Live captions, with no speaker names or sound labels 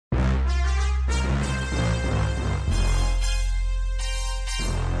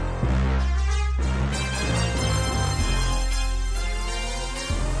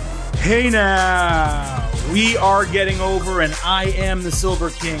Hey now, we are getting over, and I am the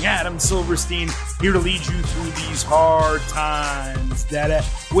Silver King, Adam Silverstein, here to lead you through these hard times, Dada,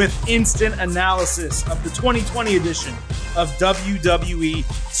 with instant analysis of the 2020 edition of WWE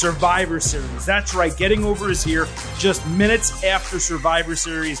Survivor Series. That's right, Getting Over is here just minutes after Survivor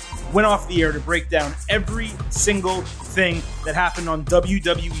Series went off the air to break down every single thing that happened on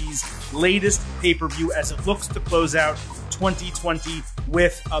WWE's latest pay-per-view as it looks to close out 2020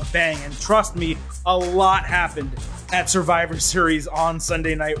 with a bang. And trust me, a lot happened at Survivor Series on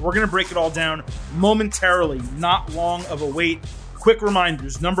Sunday night. We're going to break it all down momentarily, not long of a wait. Quick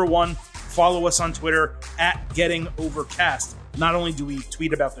reminders. Number one, follow us on Twitter at GettingOverCast. Not only do we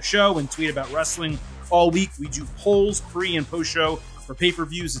tweet about the show and tweet about wrestling all week, we do polls pre and post show for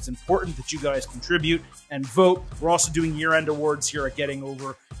pay-per-views. It's important that you guys contribute and vote. We're also doing year-end awards here at Getting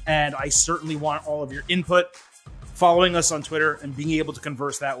Over, and I certainly want all of your input. Following us on Twitter and being able to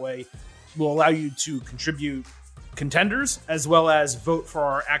converse that way will allow you to contribute contenders as well as vote for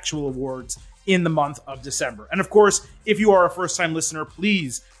our actual awards in the month of December. And of course, if you are a first-time listener,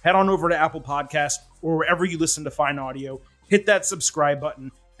 please head on over to Apple Podcasts or wherever you listen to fine audio, hit that subscribe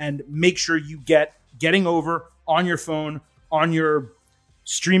button, and make sure you get Getting Over on your phone, on your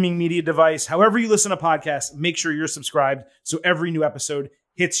streaming media device, however you listen to podcasts, make sure you're subscribed so every new episode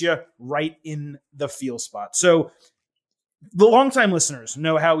hits you right in the feel spot. So the longtime listeners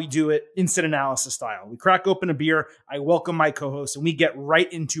know how we do it, instant analysis style. We crack open a beer, I welcome my co-host, and we get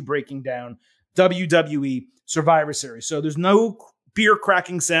right into breaking down WWE Survivor Series. So there's no beer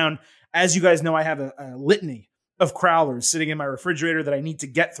cracking sound. As you guys know, I have a litany of crowlers sitting in my refrigerator that I need to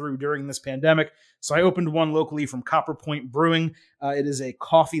get through during this pandemic. So I opened one locally from Copper Point Brewing. It is a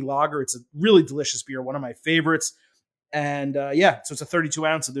coffee lager. It's a really delicious beer, one of my favorites. And so it's a 32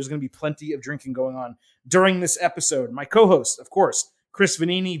 ounce, so there's going to be plenty of drinking going on during this episode. My co-host, of course, Chris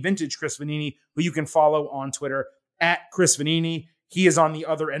Vanini, Vintage Chris Vanini, who you can follow on Twitter at Chris Vanini. He is on the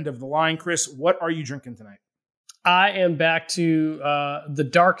other end of the line. Chris, what are you drinking tonight? I am back to the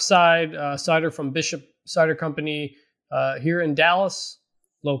Dark Side cider from Bishop Cider Company here in Dallas,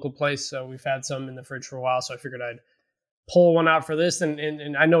 local place. So we've had some in the fridge for a while, so I figured I'd pull one out for this,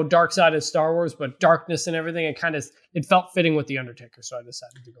 and I know Dark Side is Star Wars, but darkness and everything, it felt fitting with The Undertaker, so I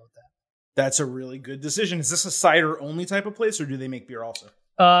decided to go with that. That's a really good decision. Is this a cider only type of place, or do they make beer also?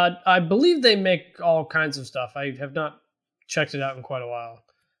 I believe they make all kinds of stuff. I have not checked it out in quite a while.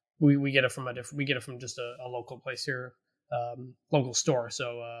 We get it from just a local place here, local store.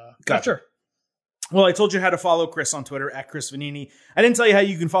 So gotcha. Not sure. Well, I told you how to follow Chris on Twitter at Chris Vanini. I didn't tell you how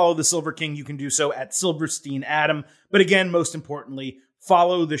you can follow the Silver King. You can do so at Silverstein Adam. But again, most importantly,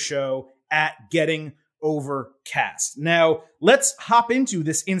 follow the show at Getting Overcast. Now, let's hop into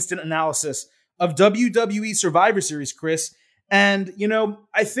this instant analysis of WWE Survivor Series, Chris. And,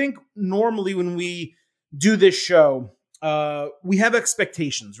 I think normally when we do this show, we have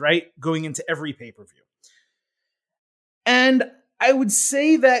expectations, right? Going into every pay-per-view. And I would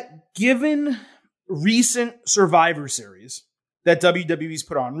say that given recent Survivor Series that WWE's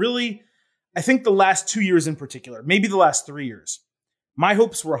put on, really, I think the last 2 years in particular, maybe the last 3 years, my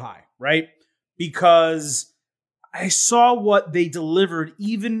hopes were high, right? Because I saw what they delivered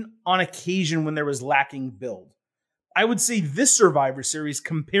even on occasion when there was lacking build. I would say this Survivor Series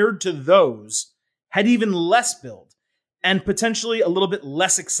compared to those had even less build and potentially a little bit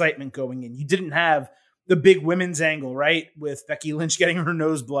less excitement going in. You didn't have the big women's angle, right? With Becky Lynch getting her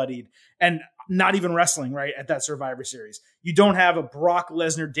nose bloodied and not even wrestling, right? At that Survivor Series. You don't have a Brock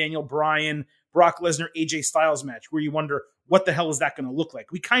Lesnar, Daniel Bryan, Brock Lesnar, AJ Styles match where you wonder, what the hell is that going to look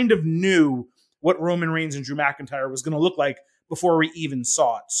like? We kind of knew what Roman Reigns and Drew McIntyre was going to look like before we even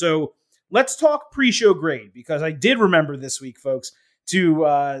saw it. So let's talk pre-show grade, because I did remember this week, folks,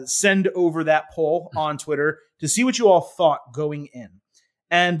 to send over that poll on Twitter to see what you all thought going in.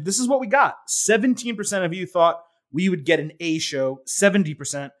 And this is what we got. 17% of you thought we would get an A show.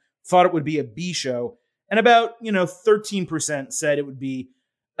 70% thought it would be a B show. And about, 13% said it would be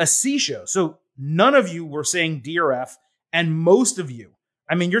a C show. So none of you were saying D or F. And most of you,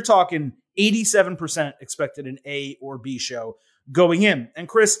 you're talking 87% expected an A or B show going in. And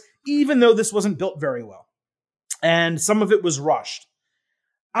Chris, even though this wasn't built very well and some of it was rushed,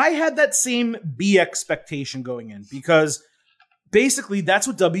 I had that same B expectation going in, because basically that's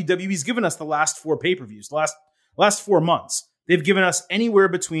what WWE's given us the last 4 pay-per-views, last 4 months. They've given us anywhere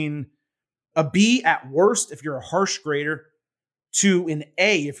between a B at worst if you're a harsh grader to an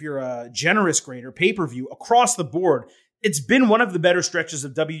A if you're a generous grader pay-per-view across the board. It's been one of the better stretches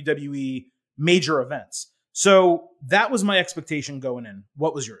of WWE major events. So that was my expectation going in.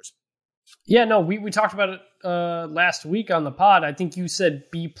 What was yours? Yeah, no, we talked about it last week on the pod. I think you said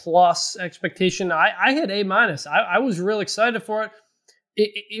B plus expectation. I had A minus. I was real excited for it.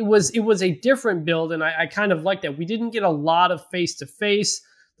 It was a different build, and I kind of like that. We didn't get a lot of face to face.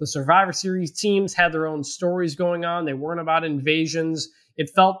 The Survivor Series teams had their own stories going on. They weren't about invasions.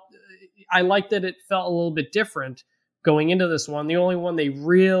 I liked that it felt a little bit different going into this one. The only one they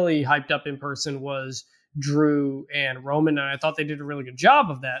really hyped up in person was Drew and Roman, and I thought they did a really good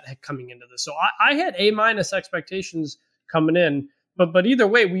job of that coming into this. So I had A minus expectations coming in, but either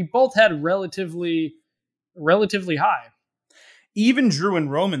way, we both had relatively high. Even Drew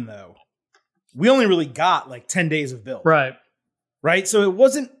and Roman, though, we only really got like 10 days of build. Right? So it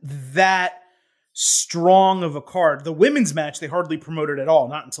wasn't that strong of a card. The women's match, they hardly promoted at all,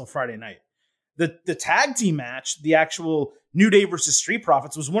 not until Friday night. The tag team match, the actual New Day versus Street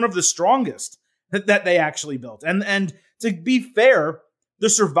Profits, was one of the strongest that they actually built. And to be fair, the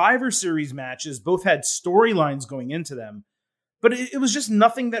Survivor Series matches both had storylines going into them, but it was just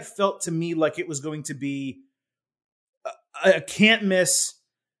nothing that felt to me like it was going to be a can't miss,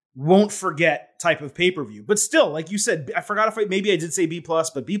 won't forget type of pay-per-view. But still, like you said, I forgot if maybe I did say B+,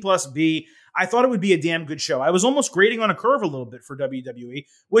 but B+B, I thought it would be a damn good show. I was almost grading on a curve a little bit for WWE,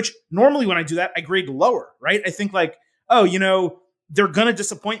 which normally when I do that, I grade lower, right? I think like, oh, they're going to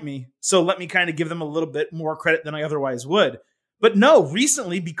disappoint me, so let me kind of give them a little bit more credit than I otherwise would. But no,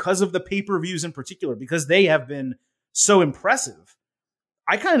 recently, because of the pay-per-views in particular, because they have been so impressive,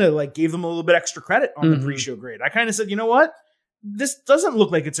 I kind of like gave them a little bit extra credit on the pre-show grade. I kind of said, you know what? This doesn't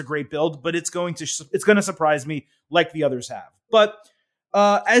look like it's a great build, but it's going to surprise me like the others have. But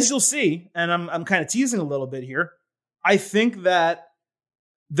as you'll see, and I'm kind of teasing a little bit here, I think that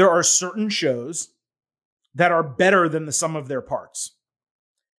there are certain shows that are better than the sum of their parts.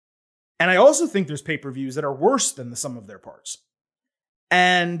 And I also think there's pay-per-views that are worse than the sum of their parts.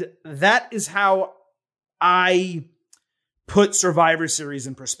 And that is how I put Survivor Series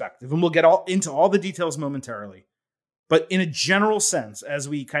in perspective. And we'll get into all the details momentarily. But in a general sense, as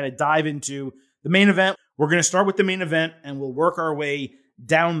we kind of dive into the main event, we're going to start with the main event and we'll work our way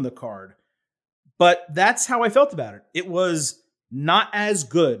down the card. But that's how I felt about it. It was not as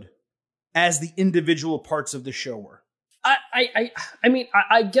good as the individual parts of the show were. I mean,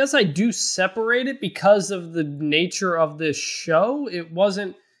 I guess I do separate it because of the nature of this show. It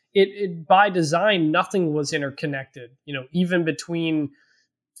wasn't, it by design, nothing was interconnected, even between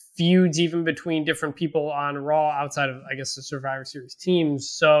feuds, even between different people on Raw outside of, I guess, the Survivor Series teams.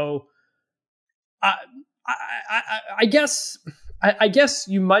 So I guess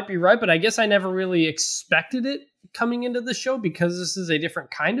you might be right, but I guess I never really expected it coming into the show because this is a different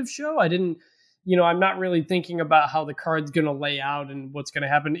kind of show. I didn't, I'm not really thinking about how the card's going to lay out and what's going to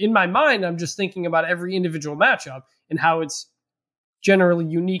happen. In my mind, I'm just thinking about every individual matchup and how it's generally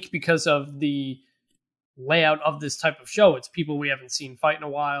unique because of the layout of this type of show. It's people we haven't seen fight in a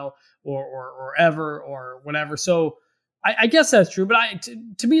while or ever or whatever. So I guess that's true, but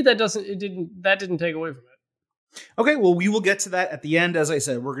to me that didn't take away from it. Okay, well, we will get to that at the end. As I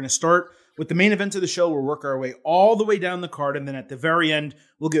said, we're going to start with the main event of the show. We'll work our way all the way down the card, and then at the very end,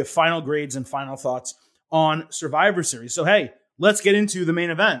 we'll give final grades and final thoughts on Survivor Series. So, hey, let's get into the main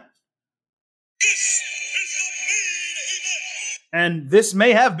event. And this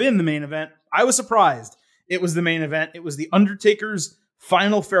may have been the main event. I was surprised it was the main event. It was The Undertaker's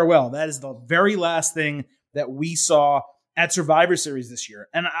final farewell. That is the very last thing that we saw at Survivor Series this year.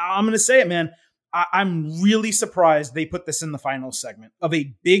 And I'm going to say it, man. I'm really surprised they put this in the final segment of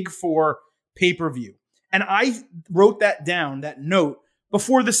a Big Four pay-per-view. And I wrote that down, that note,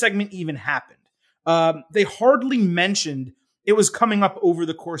 before the segment even happened. They hardly mentioned it was coming up over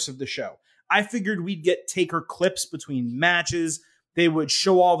the course of the show. I figured we'd get Taker clips between matches. They would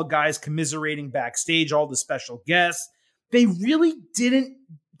show all the guys commiserating backstage, all the special guests. They really didn't,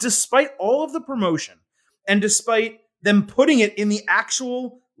 despite all of the promotion and despite them putting it in the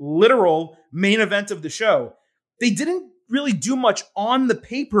actual literal main event of the show, they didn't really do much on the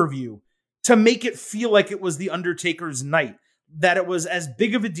pay-per-view to make it feel like it was The Undertaker's night, that it was as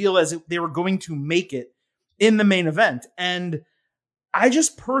big of a deal as they were going to make it in the main event. And I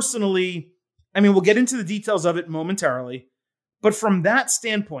just personally, we'll get into the details of it momentarily, but from that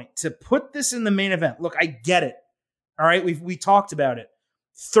standpoint, to put this in the main event, look, I get it. All right, we talked about it.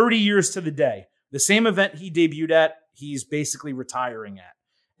 30 years to the day. The same event he debuted at, he's basically retiring at.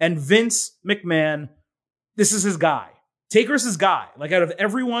 And Vince McMahon, this is his guy. Taker's his guy. Like, out of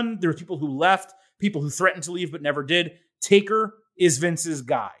everyone, there are people who left, people who threatened to leave but never did. Taker is Vince's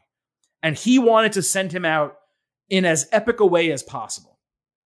guy. And he wanted to send him out in as epic a way as possible.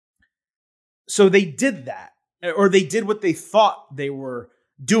 So they did that. Or they did what they thought they were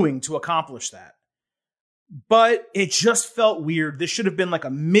doing to accomplish that. But it just felt weird. This should have been like a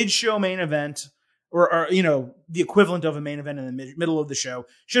mid-show main event or the equivalent of a main event in the middle of the show.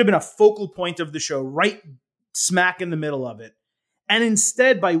 Should have been a focal point of the show, right smack in the middle of it. And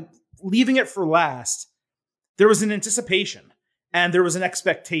instead, by leaving it for last, there was an anticipation and there was an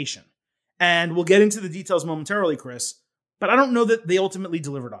expectation. And we'll get into the details momentarily, Chris, but I don't know that they ultimately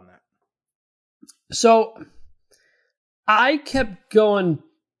delivered on that. So I kept going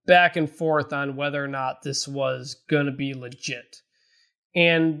back and forth on whether or not this was going to be legit.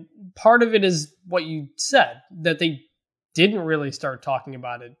 And part of it is what you said, that they didn't really start talking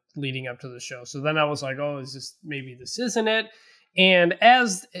about it leading up to the show. So then I was like, oh, maybe this isn't it? And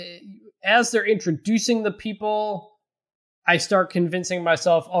as they're introducing the people, I start convincing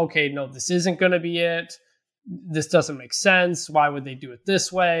myself, okay, no, this isn't going to be it. This doesn't make sense. Why would they do it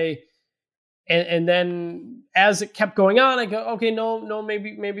this way? And then as it kept going on, I go, okay, no,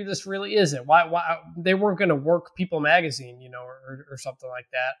 maybe this really isn't. Why they weren't going to work People Magazine, or something like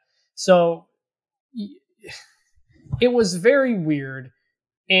that. So it was very weird.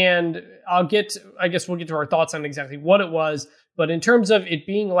 And I guess we'll get to our thoughts on exactly what it was. But in terms of it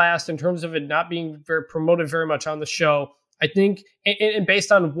being last, in terms of it not being very promoted very much on the show, I think, and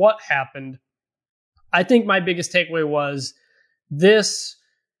based on what happened, I think my biggest takeaway was this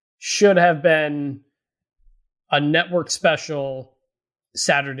should have been a network special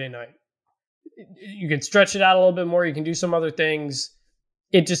Saturday night. You can stretch it out a little bit more. You can do some other things.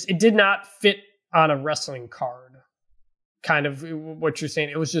 It did not fit on a wrestling card. Kind of what you're saying.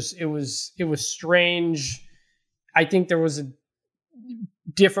 It was strange. I think there was a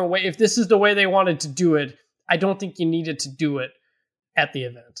different way. If this is the way they wanted to do it, I don't think you needed to do it at the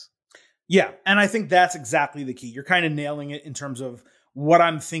event. Yeah, and I think that's exactly the key. You're kind of nailing it in terms of what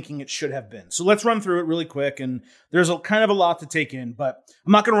I'm thinking it should have been. So let's run through it really quick, and there's kind of a lot to take in, but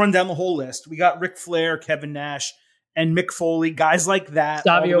I'm not going to run down the whole list. We got Ric Flair, Kevin Nash, and Mick Foley, guys like that.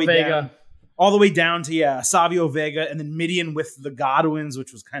 Savio Vega. All the way down to, Savio Vega, and then Mideon with the Godwins,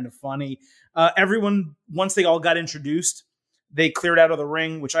 which was kind of funny. Everyone, once they all got introduced, they cleared out of the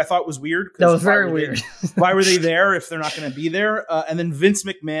ring, which I thought was weird. That was very weird. Why were they there if they're not going to be there? And then Vince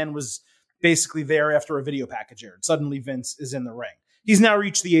McMahon was basically there after a video package aired. Suddenly Vince is in the ring. He's now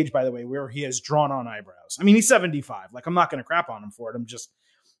reached the age, by the way, where he has drawn on eyebrows. I mean, he's 75. Like, I'm not going to crap on him for it.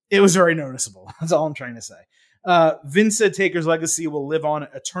 It was very noticeable. That's all I'm trying to say. Vince said Taker's legacy will live on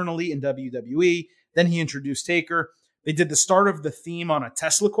eternally in WWE. Then he introduced Taker. They did the start of the theme on a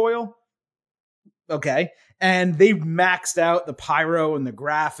Tesla coil. Okay. And they maxed out the pyro and the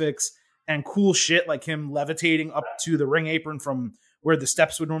graphics and cool shit like him levitating up to the ring apron from where the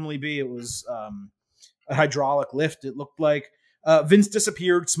steps would normally be. It was a hydraulic lift, it looked like. Vince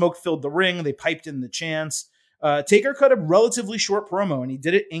disappeared. Smoke filled the ring. They piped in the chants. Taker cut a relatively short promo, and he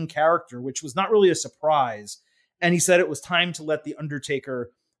did it in character, which was not really a surprise. And he said it was time to let The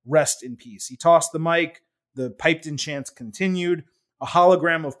Undertaker rest in peace. He tossed the mic. The piped in chants continued. A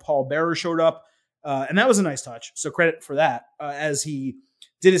hologram of Paul Bearer showed up. And that was a nice touch. So credit for that. As he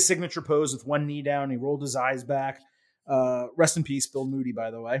did his signature pose with one knee down, he rolled his eyes back. Rest in peace, Bill Moody,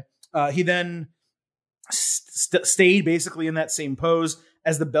 by the way. He then stayed basically in that same pose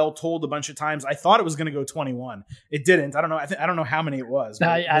as the bell tolled a bunch of times. I thought it was going to go 21. It didn't. I don't know. I don't know how many it was.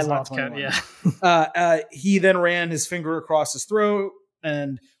 I lost count. Yeah. He then ran his finger across his throat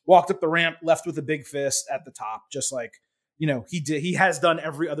and walked up the ramp, left with a big fist at the top, just like, he did. He has done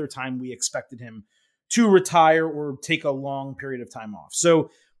every other time we expected him to retire or take a long period of time off. So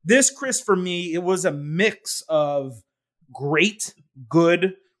this, Chris, for me, it was a mix of great,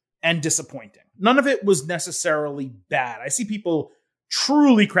 good, and disappointing. None of it was necessarily bad. I see people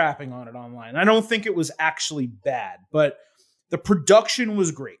truly crapping on it online. I don't think it was actually bad, but the production was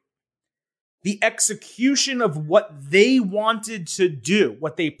great. The execution of what they wanted to do,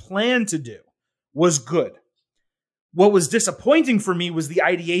 what they planned to do, was good. What was disappointing for me was the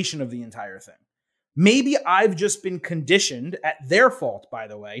ideation of the entire thing. Maybe I've just been conditioned, at their fault, by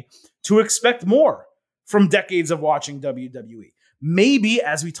the way, to expect more from decades of watching WWE. Maybe,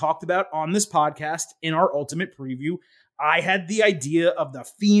 as we talked about on this podcast in our Ultimate Preview, I had the idea of the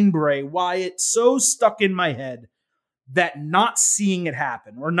Fiend Bray Wyatt so stuck in my head that not seeing it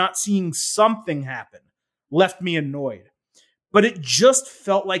happen or not seeing something happen left me annoyed. But it just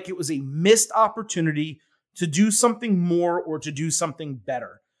felt like it was a missed opportunity to do something more or to do something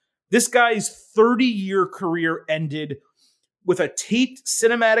better. This guy's 30-year career ended with a taped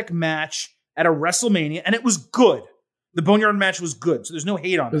cinematic match at a WrestleMania, and it was good. The Boneyard match was good, so there's no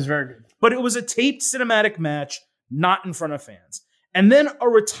hate on it. It was very good. But it was a taped cinematic match, not in front of fans. And then a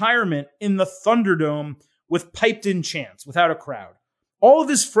retirement in the Thunderdome with piped-in chants without a crowd. all of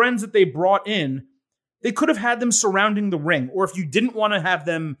his friends that they brought in, they could have had them surrounding the ring. Or if you didn't want to have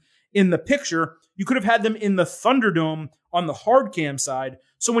them in the picture, you could have had them in the Thunderdome on the hard cam side.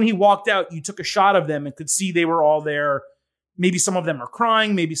 So when he walked out, you took a shot of them and could see they were all there. Maybe some of them are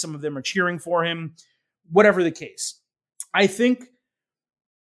crying. Maybe some of them are cheering for him. Whatever the case. I think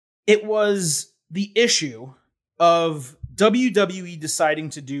it was the issue of WWE deciding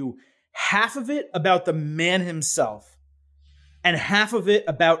to do half of it about the man himself and half of it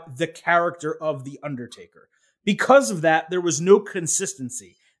about the character of The Undertaker. Because of that, there was no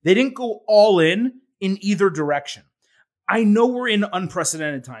consistency. They didn't go all in either direction. I know we're in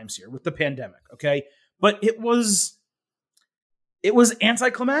unprecedented times here with the pandemic, okay? But it was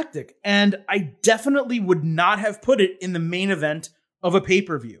anticlimactic, and I definitely would not have put it in the main event of a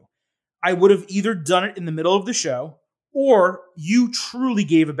pay-per-view. I would have either done it in the middle of the show, or you truly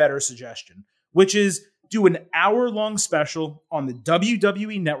gave a better suggestion, which is do an hour-long special on the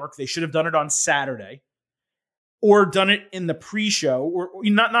WWE Network. They should have done it on Saturday, or done it in the pre-show, or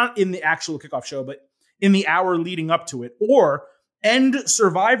not in the actual kickoff show, but in the hour leading up to it, or end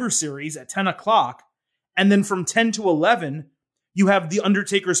Survivor Series at 10 o'clock, and then from 10 to 11, you have The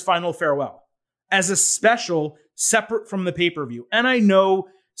Undertaker's Final Farewell as a special separate from the pay-per-view. And I know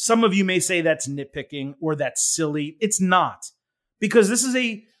some of you may say that's nitpicking or that's silly. It's not, because this is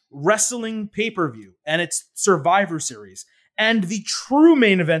a wrestling pay-per-view and it's Survivor Series. And the true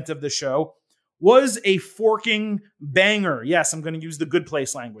main event of the show was a forking banger. Yes, I'm going to use the Good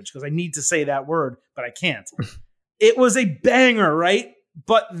Place language because I need to say that word, but I can't. It was a banger, right?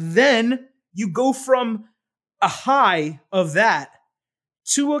 But then you go from a high of that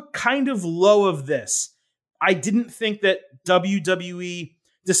to a kind of low of this. I didn't think that WWE,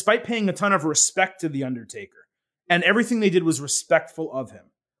 despite paying a ton of respect to The Undertaker, and everything they did was respectful of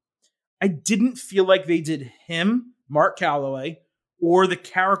him, I didn't feel like they did him, Mark Calloway, or the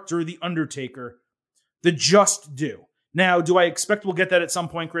character The Undertaker the just due. Now, do I expect we'll get that at some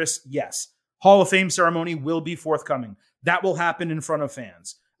point, Chris? Yes. Hall of Fame ceremony will be forthcoming. That will happen in front of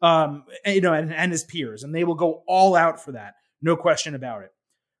fans. And his peers, and they will go all out for that. No question about it.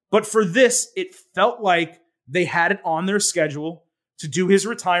 But for this, it felt like they had it on their schedule to do his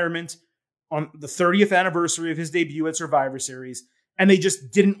retirement on the 30th anniversary of his debut at Survivor Series, and they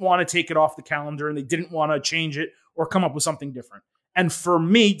just didn't want to take it off the calendar, and they didn't want to change it or come up with something different. And for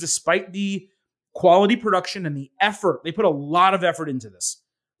me, despite the quality production and the effort, they put a lot of effort into this.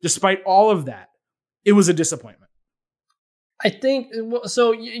 Despite all of that, it was a disappointment. I think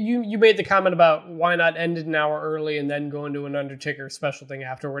so. You made the comment about why not end it an hour early and then go into an Undertaker special thing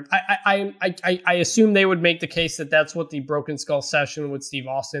afterward. I assume they would make the case that that's what the Broken Skull session with Steve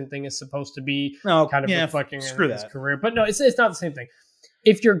Austin thing is supposed to be, kind of reflecting his career. But no, it's not the same thing.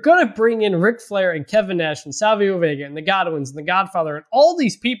 If you're gonna bring in Ric Flair and Kevin Nash and Savio Vega and the Godwins and the Godfather and all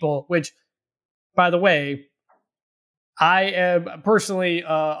these people, which, by the way, I am personally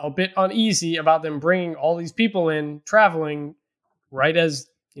a bit uneasy about them bringing all these people in, traveling right as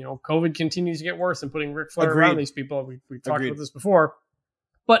COVID continues to get worse and putting Ric Flair around these people. We've talked about this before.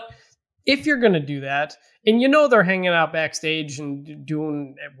 But if you're going to do that, and they're hanging out backstage and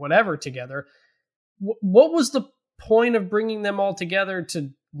doing whatever together, what was the point of bringing them all together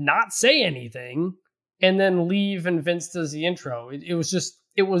to not say anything and then leave and Vince does the intro? It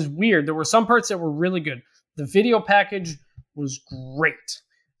was weird. There were some parts that were really good. The video package was great.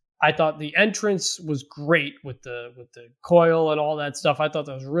 I thought the entrance was great with the coil and all that stuff. I thought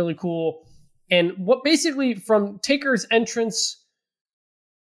that was really cool. And what basically from Taker's entrance,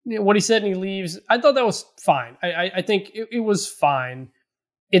 what he said and he leaves, I thought that was fine. I think it was fine.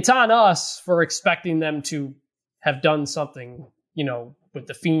 It's on us for expecting them to have done something, with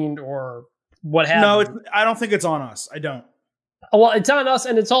the Fiend or what have you. No, I don't think it's on us. I don't. Well, it's on us,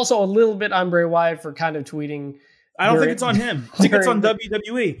 and it's also a little bit on Bray Wyatt for kind of tweeting. I don't think it's on him. I think it's on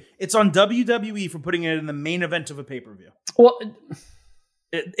WWE. It's on WWE for putting it in the main event of a pay-per-view. Well,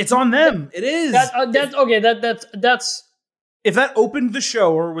 it's on them. It is. That's okay. That's if that opened the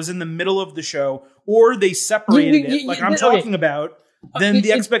show or was in the middle of the show or they separated it, like I'm talking about, then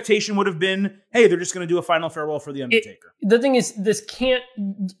the expectation would have been, hey, they're just going to do a final farewell for The Undertaker. The thing is, this can't.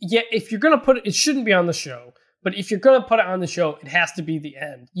 Yeah, if you're going to put it, it shouldn't be on the show. But if you're going to put it on the show, it has to be the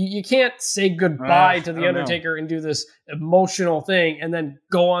end. You can't say goodbye to The Undertaker and do this emotional thing and then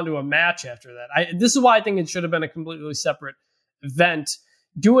go on to a match after that. This is why I think it should have been a completely separate event.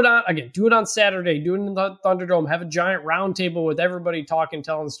 Do it on Saturday. Do it in the Thunderdome. Have a giant round table with everybody talking,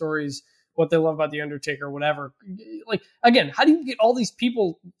 telling stories, what they love about The Undertaker, whatever. Like, again, how do you get all these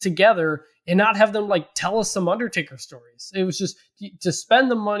people together and not have them like tell us some Undertaker stories. It was just to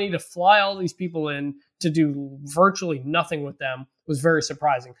spend the money to fly all these people in to do virtually nothing with them was very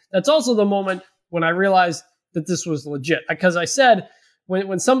surprising. That's also the moment when I realized that this was legit, because I said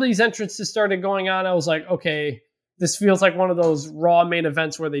when some of these entrances started going on, I was like, okay, this feels like one of those Raw main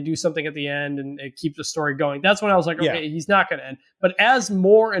events where they do something at the end and it keeps the story going. That's when I was like, okay, he's not going to end. But as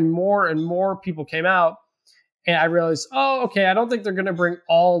more and more and more people came out, and I realized, oh, okay, I don't think they're going to bring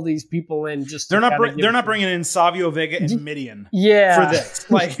all these people in. Just they're not bringing in Savio Vega and Midian for this.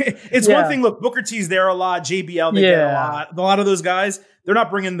 Like, it's one thing. Look, Booker T's there a lot. JBL they get a lot. A lot of those guys, they're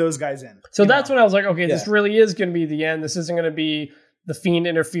not bringing those guys in. So that's when I was like, okay, this really is going to be the end. This isn't going to be the Fiend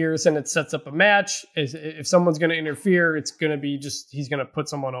interferes and it sets up a match. If someone's going to interfere, it's going to be just he's going to put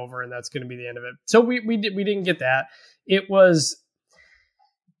someone over, and that's going to be the end of it. So we didn't get that. It was.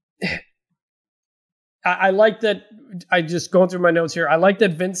 I like that. I just going through my notes here. I like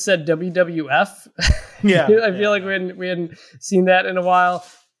that Vince said WWF. Yeah, I feel like we hadn't seen that in a while.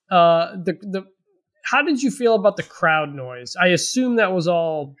 How did you feel about the crowd noise? I assume that was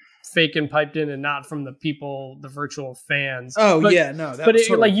all fake and piped in and not from the people, the virtual fans. Oh, but, yeah, no. But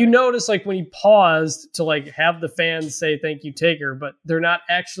you notice like when he paused to like have the fans say thank you, Taker, but they're not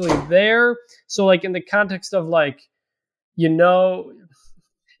actually there. So like in the context of like,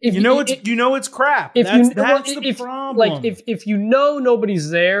 it's crap. That's the problem. Like if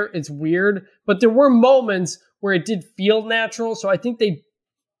nobody's there, it's weird. But there were moments where it did feel natural. So I think they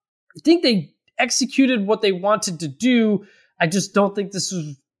executed what they wanted to do. I just don't think this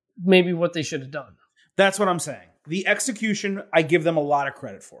was maybe what they should have done. That's what I'm saying. The execution, I give them a lot of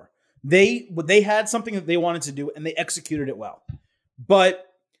credit for. They had something that they wanted to do and they executed it well. But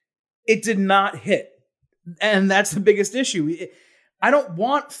it did not hit. And that's the biggest issue. I don't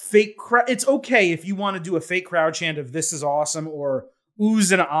want fake crowd. It's okay if you want to do a fake crowd chant of "This is awesome" or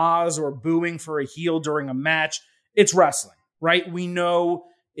 "Oohs and ahs" or booing for a heel during a match. It's wrestling, right? We know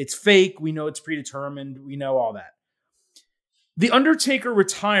it's fake. We know it's predetermined. We know all that. The Undertaker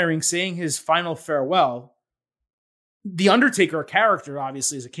retiring, saying his final farewell. The Undertaker, a character,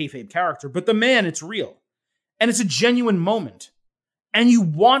 obviously is a kayfabe character, but the man, it's real. And it's a genuine moment. And you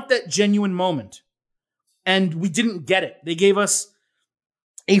want that genuine moment. And we didn't get it. They gave us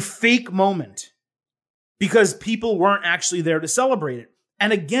a fake moment because people weren't actually there to celebrate it.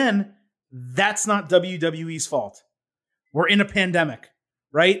 And again, that's not WWE's fault. We're in a pandemic,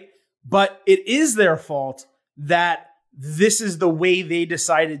 right? But it is their fault that this is the way they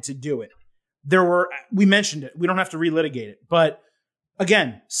decided to do it. We mentioned it. We don't have to relitigate it. But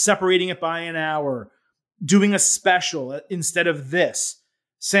again, separating it by an hour, doing a special instead of this,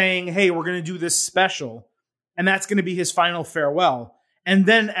 saying, hey, we're going to do this special, and that's going to be his final farewell. And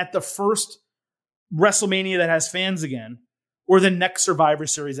then at the first WrestleMania that has fans again, or the next Survivor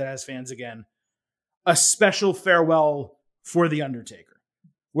Series that has fans again, a special farewell for The Undertaker,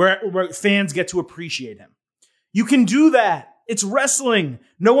 where fans get to appreciate him. You can do that. It's wrestling.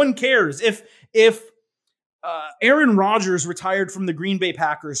 No one cares. If Aaron Rodgers retired from the Green Bay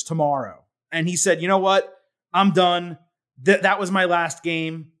Packers tomorrow, and he said, you know what? I'm done. That was my last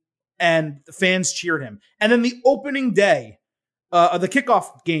game. And the fans cheered him. And then the opening day, the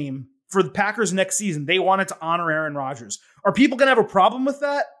kickoff game for the Packers next season, they wanted to honor Aaron Rodgers. Are people going to have a problem with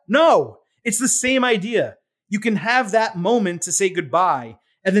that? No. It's the same idea. You can have that moment to say goodbye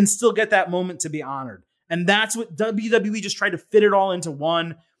and then still get that moment to be honored. And that's what WWE just tried to fit it all into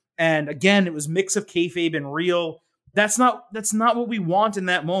one. And again, it was mix of kayfabe and real. That's not what we want in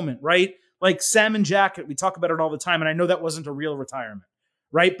that moment, right? Like Sam and Jack, we talk about it all the time. And I know that wasn't a real retirement,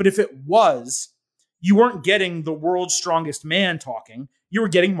 right? But if it was, you weren't getting the world's strongest man talking. You were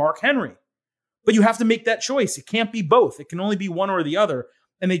getting Mark Henry. But you have to make that choice. It can't be both. It can only be one or the other.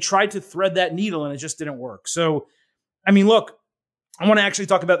 And they tried to thread that needle and it just didn't work. So, I mean, look, I want to actually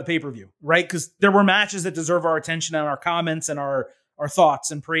talk about the pay-per-view, right? Because there were matches that deserve our attention and our comments and our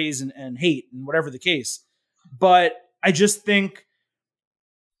thoughts and praise and hate and whatever the case. But I just think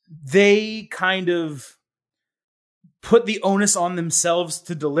they kind of put the onus on themselves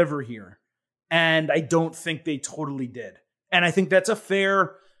to deliver here. And I don't think they totally did. And I think that's a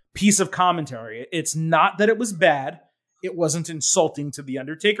fair piece of commentary. It's not that it was bad. It wasn't insulting to The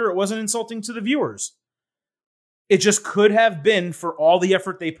Undertaker. It wasn't insulting to the viewers. It just could have been, for all the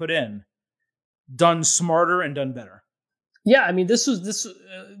effort they put in, done smarter and done better. Yeah, I mean, this was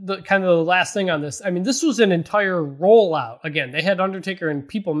the kind of the last thing on this. I mean, this was an entire rollout. Again, they had Undertaker in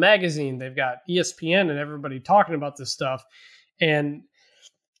People Magazine. They've got ESPN and everybody talking about this stuff. And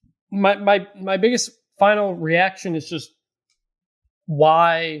my biggest final reaction is just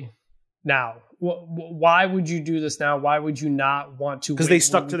why now? Why would you do this now? Why would you not want to? Because they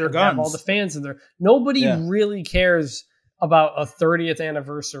stuck to their guns. Have all the fans in there. Nobody Yeah. really cares about a 30th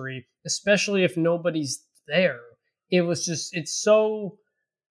anniversary, especially if nobody's there. It's so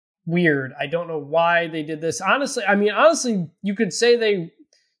weird. I don't know why they did this. Honestly, you could say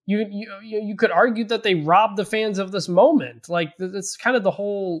you could argue that they robbed the fans of this moment. Like, that's kind of the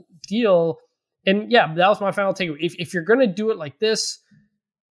whole deal. And yeah, that was my final takeaway. If you're going to do it like this,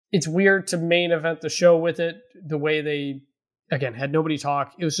 it's weird to main event the show with it the way they, again, had nobody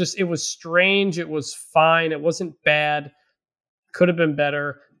talk. It was strange. It was fine. It wasn't bad. Could have been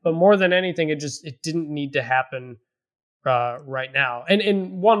better. But more than anything, it didn't need to happen right now.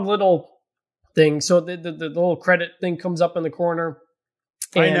 And one little thing, so the little credit thing comes up in the corner.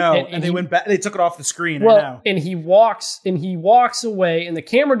 I know. And they went back. They took it off the screen. Well, I know. And he walks away, and the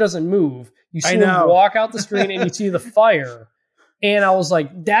camera doesn't move. You see him walk out the screen, and you see the fire. And I was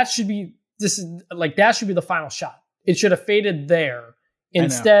like, that should be the final shot. It should have faded there.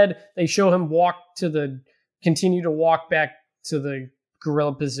 Instead, they show him continue to walk back to the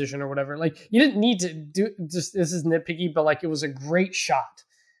gorilla position or whatever. Like, you didn't need to do this is nitpicky, but like, it was a great shot.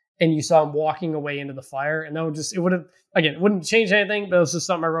 And you saw him walking away into the fire, and it wouldn't change anything, but it was just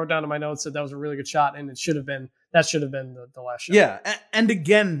something I wrote down in my notes that was a really good shot, and that should have been the last shot. Yeah. And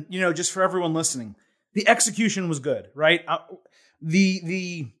again, just for everyone listening, the execution was good, right?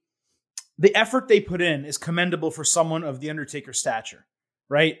 The effort they put in is commendable for someone of the Undertaker's stature,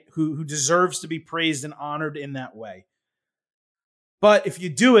 right? Who deserves to be praised and honored in that way. But if you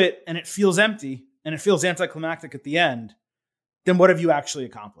do it and it feels empty and it feels anticlimactic at the end, then what have you actually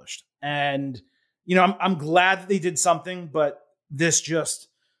accomplished? And, I'm glad that they did something, but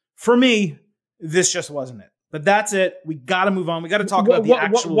for me, this just wasn't it. But that's it. We got to move on. We got to talk about the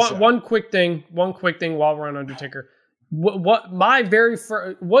actual show. One quick thing while we're on Undertaker. What's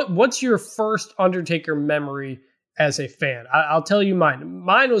your first Undertaker memory as a fan? I'll tell you mine.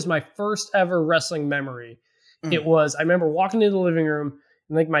 Mine was my first ever wrestling memory. It was, I remember walking into the living room,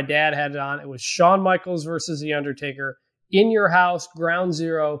 and I think my dad had it on. It was Shawn Michaels versus The Undertaker in your house, Ground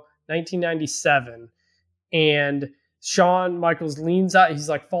Zero, 1997. And Shawn Michaels leans out. He's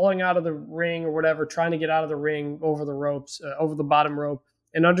like falling out of the ring or whatever, trying to get out of the ring over the ropes, over the bottom rope.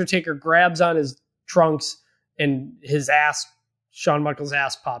 And Undertaker grabs on his trunks, and Shawn Michaels'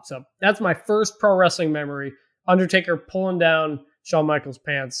 ass pops up. That's my first pro wrestling memory. Undertaker pulling down Shawn Michaels'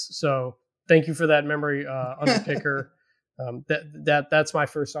 pants. So thank you for that memory, Undertaker. That's my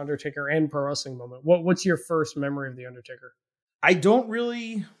first Undertaker and pro wrestling moment. What's your first memory of the Undertaker? I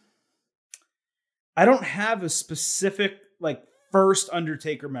don't have a specific first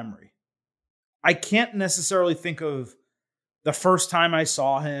Undertaker memory. I can't necessarily think of the first time I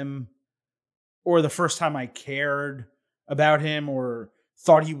saw him or the first time I cared about him or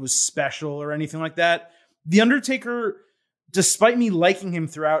thought he was special or anything like that. The Undertaker, despite me liking him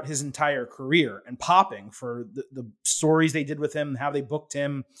throughout his entire career and popping for the stories they did with him, how they booked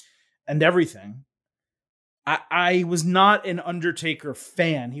him and everything, I was not an Undertaker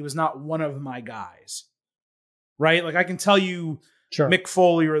fan. He was not one of my guys, right? Like, I can tell you Mick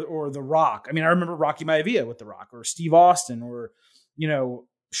Foley or The Rock. I mean, I remember Rocky Maivia with The Rock, or Steve Austin, or,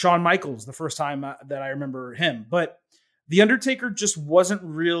 Shawn Michaels, the first time that I remember him. But The Undertaker just wasn't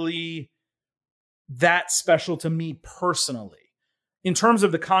really that special to me personally. In terms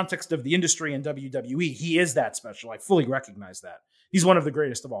of the context of the industry and WWE, he is that special. I fully recognize that. He's one of the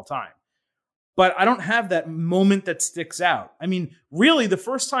greatest of all time. But I don't have that moment that sticks out. I mean, really, the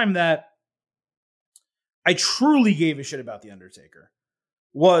first time that I truly gave a shit about The Undertaker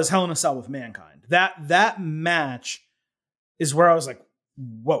was Hell in a Cell with Mankind. That match is where I was like,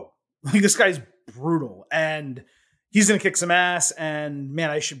 whoa, like, this guy's brutal and he's going to kick some ass, and man,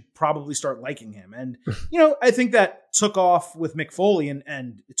 I should probably start liking him. And, I think that took off with Mick Foley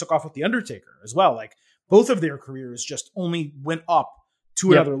and it took off with The Undertaker as well. Like, both of their careers just only went up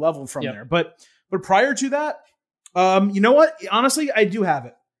to another level from there. But prior to that, you know what? Honestly, I do have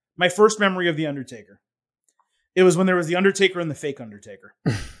it. My first memory of The Undertaker. It was when there was The Undertaker and the fake Undertaker,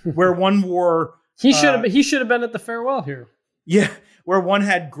 where one wore... He should have been at the farewell here. Yeah, where one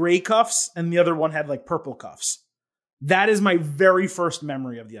had gray cuffs and the other one had purple cuffs. That is my very first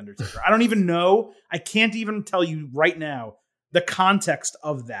memory of The Undertaker. I don't even know. I can't even tell you right now the context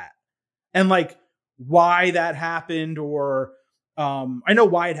of that and why that happened, or I know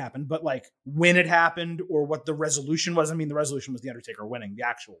why it happened, but when it happened or what the resolution was. I mean, the resolution was The Undertaker winning, the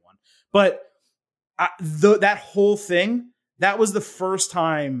actual one. But that whole thing, that was the first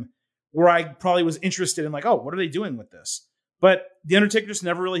time where I probably was interested in oh, what are they doing with this? But The Undertaker just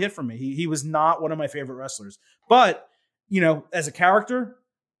never really hit for me. He was not one of my favorite wrestlers. But, as a character,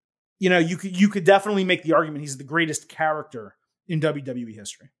 you could definitely make the argument he's the greatest character in WWE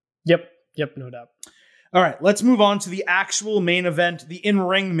history. Yep, no doubt. All right, let's move on to the actual main event, the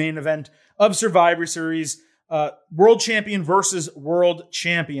in-ring main event of Survivor Series. World Champion versus World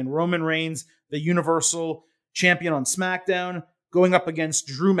Champion. Roman Reigns, the Universal Champion on SmackDown, going up against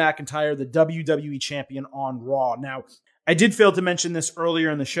Drew McIntyre, the WWE Champion on Raw. Now, I did fail to mention this earlier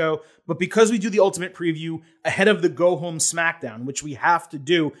in the show, but because we do the Ultimate Preview ahead of the Go Home SmackDown, which we have to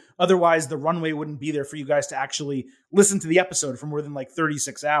do, otherwise the runway wouldn't be there for you guys to actually listen to the episode for more than like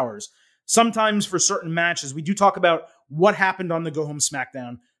 36 hours. Sometimes for certain matches, we do talk about what happened on the Go Home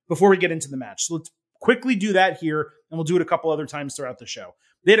SmackDown before we get into the match. So let's quickly do that here, and we'll do it a couple other times throughout the show.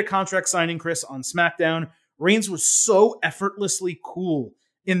 They had a contract signing, Chris, on SmackDown. Reigns was so effortlessly cool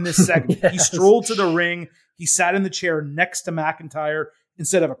in this segment. Yes. He strolled to the ring. He sat in the chair next to McIntyre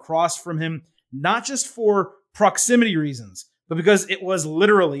instead of across from him, not just for proximity reasons, but because it was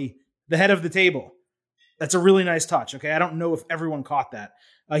literally the head of the table. That's a really nice touch, okay? I don't know if everyone caught that.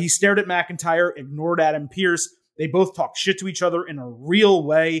 He stared at McIntyre, ignored Adam Pearce. They both talked shit to each other in a real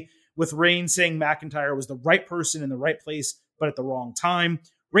way, with Reigns saying McIntyre was the right person in the right place, but at the wrong time.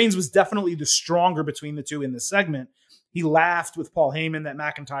 Reigns was definitely the stronger between the two in this segment. He laughed with Paul Heyman that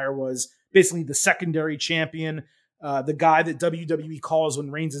McIntyre was basically the secondary champion, the guy that WWE calls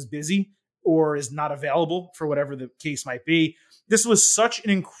when Reigns is busy or is not available for whatever the case might be. This was such an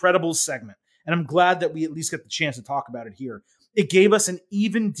incredible segment, and I'm glad that we at least get the chance to talk about it here. It gave us an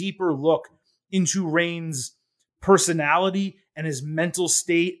even deeper look into Reigns' personality and his mental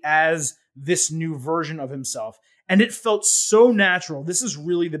state as this new version of himself. And it felt so natural. This is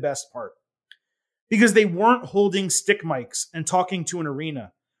really the best part. Because they weren't holding stick mics and talking to an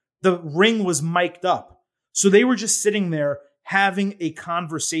arena. The ring was mic'd up. So they were just sitting there having a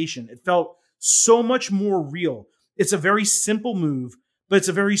conversation. It felt so much more real. It's a very simple move, but it's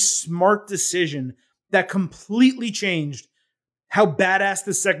a very smart decision that completely changed how badass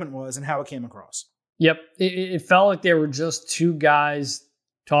this segment was and how it came across. Yep. It felt like they were just two guys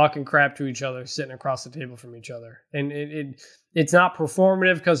talking crap to each other, sitting across the table from each other. And it's not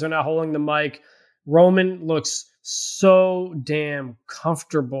performative because they're not holding the mic. Roman looks so damn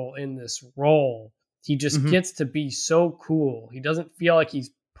comfortable in this role. He just gets to be so cool. He doesn't feel like he's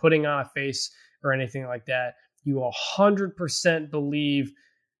putting on a face or anything like that. You 100% believe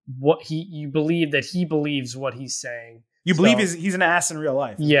you believe that he believes what he's saying. You believe he's an ass in real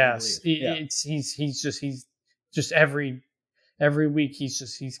life. Yes. He's just every week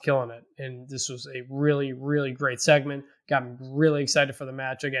he's killing it. And this was a really, really great segment. Got me really excited for the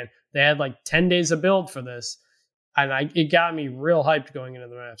match. Again, they had like 10 days of build for this. And it got me real hyped going into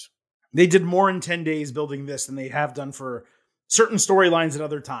the match. They did more in 10 days building this than they have done for certain storylines at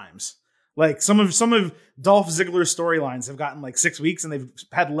other times. Like some of Dolph Ziggler's storylines have gotten like 6 weeks and they've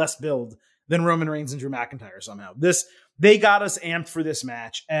had less build than Roman Reigns and Drew McIntyre somehow. They got us amped for this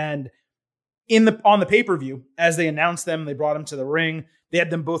match. And on the pay-per-view, as they announced them, they brought them to the ring. They had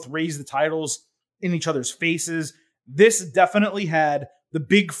them both raise the titles in each other's faces. This definitely had the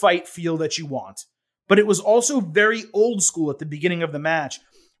big fight feel that you want. But it was also very old school at the beginning of the match,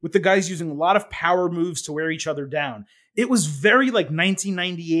 with the guys using a lot of power moves to wear each other down. It was very like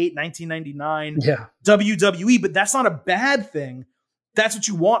 1998, 1999 WWE, but that's not a bad thing. That's what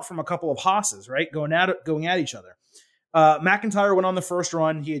you want from a couple of hosses, right? Going at each other. McIntyre went on the first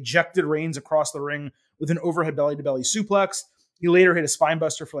run. He ejected Reigns across the ring with an overhead belly-to-belly suplex. He later hit a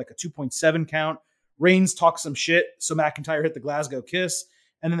spinebuster for like a 2.7 count. Reigns talked some shit, so McIntyre hit the Glasgow Kiss,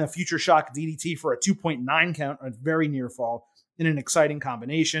 and then a Future Shock DDT for a 2.9 count, a very near fall in an exciting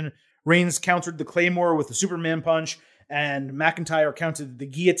combination. Reigns countered the Claymore with a Superman punch, and McIntyre countered the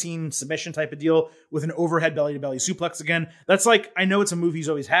guillotine submission type of deal with an overhead belly-to-belly suplex again. That's like, I know it's a move he's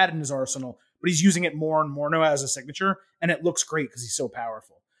always had in his arsenal, but he's using it more and more now as a signature, and it looks great because he's so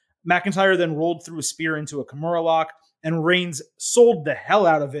powerful. McIntyre then rolled through a spear into a Kimura lock, and Reigns sold the hell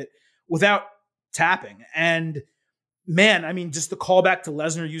out of it without tapping. And man, I mean, just the callback to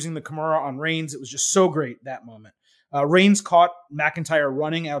Lesnar using the Kimura on Reigns, it was just so great, that moment. Reigns caught McIntyre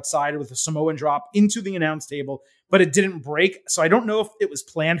running outside with a Samoan drop into the announce table, but it didn't break. So I don't know if it was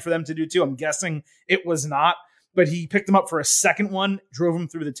planned for them to do too. I'm guessing it was not, but he picked him up for a second one, drove him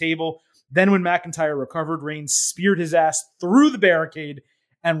through the table. Then when McIntyre recovered, Reigns speared his ass through the barricade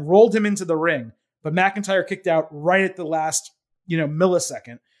and rolled him into the ring. But McIntyre kicked out right at the last,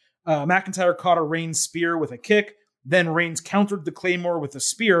 millisecond. McIntyre caught a Reigns spear with a kick. Then Reigns countered the Claymore with a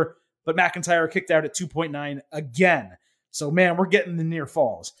spear, but McIntyre kicked out at 2.9 again. So man, we're getting the near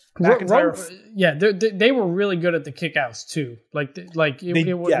falls. They were really good at the kickouts too.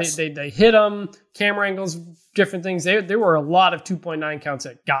 They hit them, camera angles, different things. There were a lot of 2.9 counts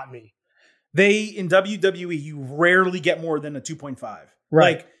that got me. In WWE, you rarely get more than a 2.5.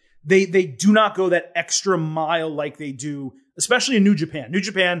 Right. Like they do not go that extra mile like they do, especially in New Japan. New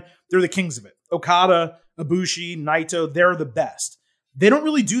Japan, they're the kings of it. Okada, Ibushi, Naito, they're the best. They don't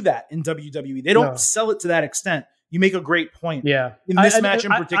really do that in WWE. They don't sell it to that extent. You make a great point. Yeah. In this match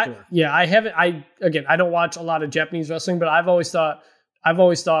in particular. I don't watch a lot of Japanese wrestling, but I've always thought,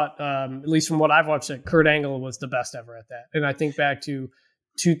 at least from what I've watched, that Kurt Angle was the best ever at that. And I think back to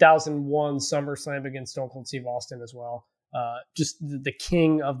 2001 SummerSlam against Stone Cold Steve Austin as well. Just the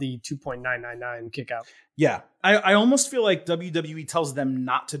king of the 2.999 kick out. Yeah. I almost feel like WWE tells them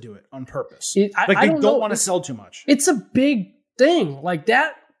not to do it on purpose. They don't want to sell too much. It's a big thing. Like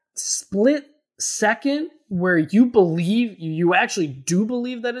that split second where you actually do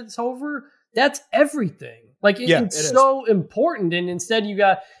believe that it's over, that's everything. Like it's so important. And instead you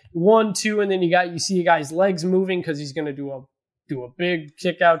got 1, 2, and then you see a guy's legs moving because he's going to do a big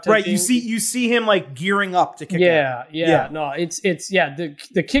kick out. Right. You see him like gearing up to kick out. Yeah. No,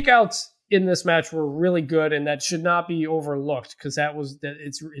 the kick outs in this match were really good, and that should not be overlooked because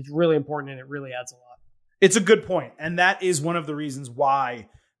it's really important and it really adds a lot. It's a good point. And that is one of the reasons why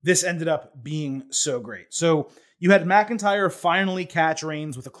this ended up being so great. So you had McIntyre finally catch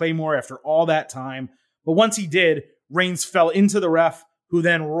Reigns with a Claymore after all that time. But once he did, Reigns fell into the ref, who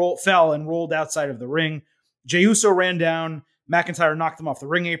then fell and rolled outside of the ring. Jey Uso ran down. McIntyre knocked him off the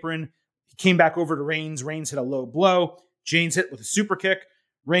ring apron. He came back over to Reigns. Reigns hit a low blow. James hit with a super kick.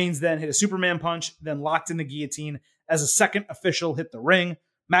 Reigns then hit a Superman punch, then locked in the guillotine as a second official hit the ring.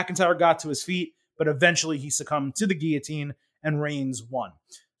 McIntyre got to his feet, but eventually he succumbed to the guillotine and Reigns won.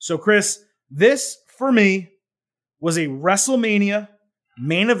 So, Chris, this, for me, was a WrestleMania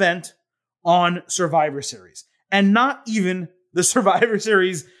main event on Survivor Series. And not even the Survivor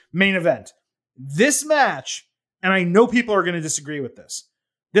Series main event. This match, and I know people are going to disagree with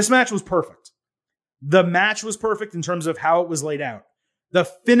this match was perfect. The match was perfect in terms of how it was laid out. The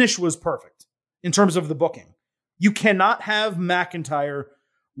finish was perfect in terms of the booking. You cannot have McIntyre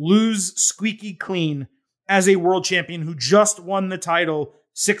lose squeaky clean as a world champion who just won the title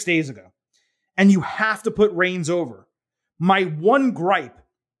 6 days ago. And you have to put Reigns over. My one gripe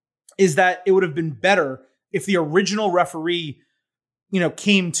is that it would have been better if the original referee,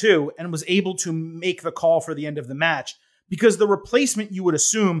 came to and was able to make the call for the end of the match, because the replacement, you would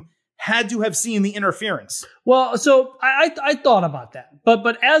assume, had to have seen the interference. Well, so I thought about that,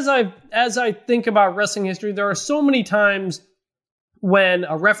 but as I think about wrestling history, there are so many times when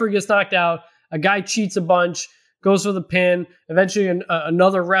a referee gets knocked out, a guy cheats a bunch, goes for the pin, eventually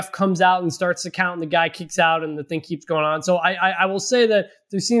another ref comes out and starts to count, and the guy kicks out, and the thing keeps going on. So I will say that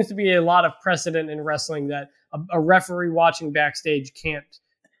there seems to be a lot of precedent in wrestling that a referee watching backstage can't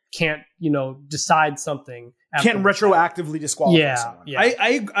decide something. Can't retroactively disqualify someone. Yeah.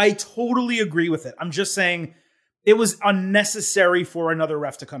 I totally agree with it. I'm just saying it was unnecessary for another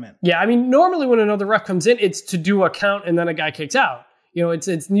ref to come in. Yeah, I mean, normally when another ref comes in, it's to do a count and then a guy kicks out.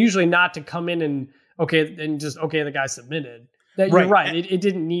 It's usually not to come in and the guy submitted. You're right. It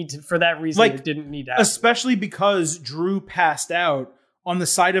didn't need to, for that reason. It didn't need to happen. Especially because Drew passed out on the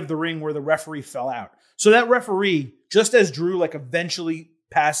side of the ring where the referee fell out. So that referee, just as Drew eventually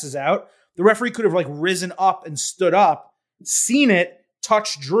passes out, the referee could have risen up and stood up, seen it,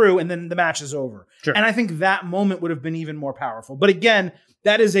 touched Drew, and then the match is over. Sure. And I think that moment would have been even more powerful. But again,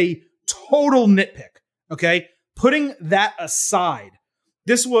 that is a total nitpick. Okay. Putting that aside,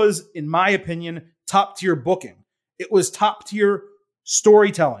 this was, in my opinion, top tier booking. It was top tier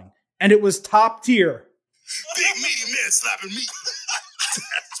storytelling, and it was top tier. Big meaty man slapping me.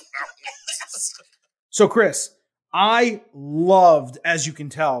 So, Chris, I loved, as you can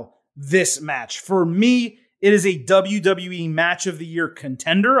tell, this match. For me, it is a WWE Match of the Year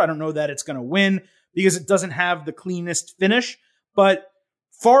contender. I don't know that it's going to win because it doesn't have the cleanest finish, but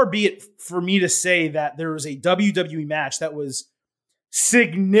far be it for me to say that there was a WWE match that was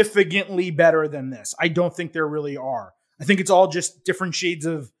significantly better than this. I don't think there really are. I think it's all just different shades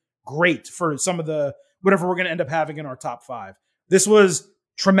of great for some of the whatever we're going to end up having in our top 5. This was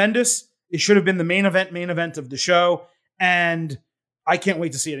tremendous. It should have been the main event of the show, and I can't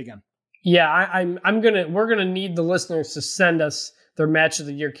wait to see it again. Yeah, we're gonna need the listeners to send us their Match of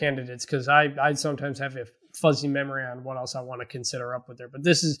the Year candidates, because I sometimes have a fuzzy memory on what else I want to consider up with there. But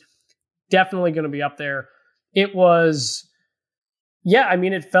this is definitely going to be up there. It was,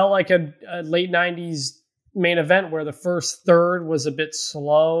 it felt like a late 90s main event where the first third was a bit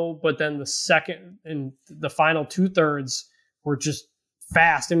slow, but then the second and the final 2/3 were just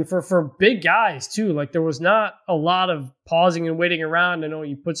fast. And for big guys too, like there was not a lot of pausing and waiting around. I know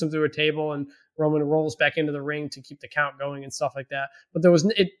you put them through a table and Roman rolls back into the ring to keep the count going and stuff like that. But there was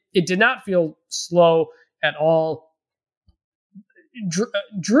it did not feel slow at all.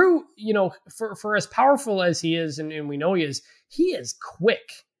 Drew, for as powerful as he is, and we know he is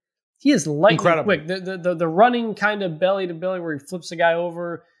quick. He is lightning quick. The running kind of belly to belly where he flips the guy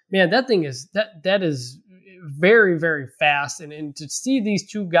over. Man, that thing is that is very, very fast. And to see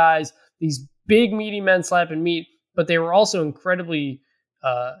these two guys, these big meaty men slapping meat, but they were also incredibly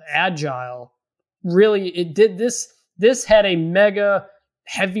agile. Really, it did this. This had a mega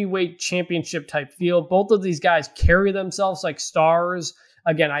heavyweight championship type feel. Both of these guys carry themselves like stars.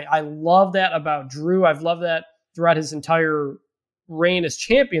 Again, I love that about Drew. I've loved that throughout his entire reign as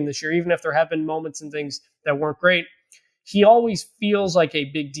champion this year, even if there have been moments and things that weren't great. He always feels like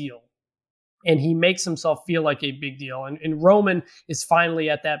a big deal, and he makes himself feel like a big deal. And Roman is finally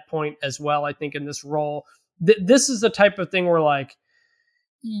at that point as well, I think, in this role. This is the type of thing where, like,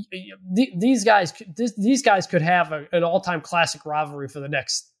 these guys could have an all-time classic rivalry for the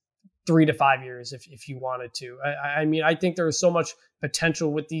next 3 to 5 years if you wanted to. I mean, I think there is so much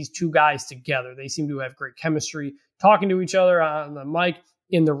potential with these two guys together. They seem to have great chemistry, talking to each other on the mic,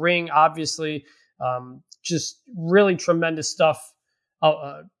 in the ring, obviously. Just really tremendous stuff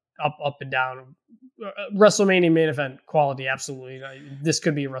up and down. WrestleMania main event quality, absolutely. This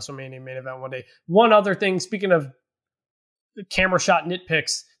could be a WrestleMania main event one day. One other thing, speaking of camera shot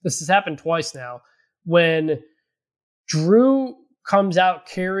nitpicks, this has happened twice now. When Drew comes out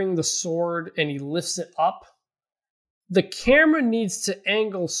carrying the sword and he lifts it up, the camera needs to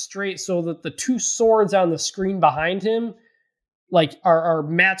angle straight so that the two swords on the screen behind him are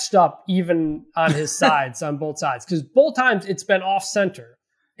matched up even on his sides, on both sides. Because both times it's been off center.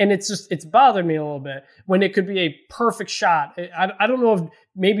 And it's bothered me a little bit when it could be a perfect shot. I don't know if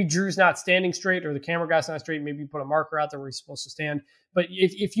maybe Drew's not standing straight or the camera guy's not straight. Maybe you put a marker out there where he's supposed to stand. But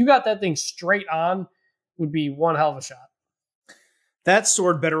if you got that thing straight on, would be one hell of a shot. That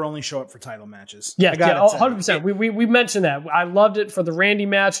sword better only show up for title matches. Yeah, 100%. We mentioned that. I loved it for the Randy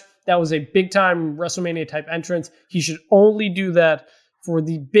match. That was a big-time WrestleMania type entrance. He should only do that for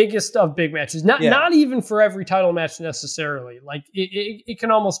the biggest of big matches. Not even for every title match necessarily. Like it can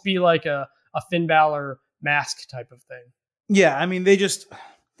almost be like a Finn Balor mask type of thing. Yeah, I mean, they just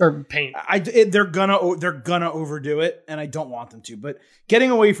or paint. They're gonna overdo it, and I don't want them to. But getting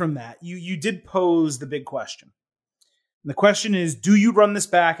away from that, you did pose the big question. And the question is, do you run this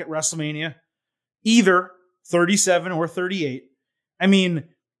back at WrestleMania, either 37 or 38? I mean,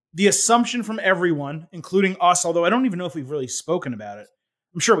 the assumption from everyone, including us, although I don't even know if we've really spoken about it.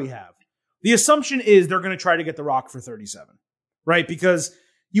 I'm sure we have. The assumption is they're going to try to get The Rock for 37, right? Because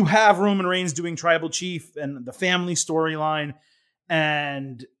you have Roman Reigns doing Tribal Chief and the family storyline,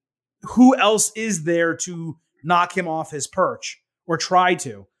 and who else is there to knock him off his perch or try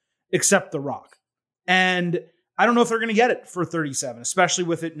to, except The Rock? And I don't know if they're going to get it for 37, especially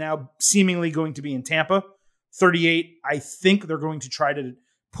with it now seemingly going to be in Tampa. 38, I think they're going to try to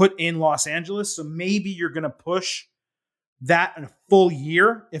put in Los Angeles. So maybe you're going to push that in a full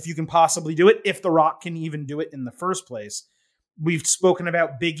year if you can possibly do it, if The Rock can even do it in the first place. We've spoken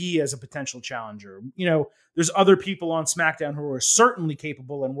about Big E as a potential challenger. You know, there's other people on SmackDown who are certainly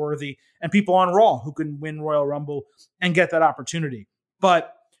capable and worthy, and people on Raw who can win Royal Rumble and get that opportunity.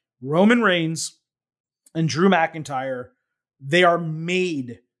 But Roman Reigns and Drew McIntyre, they are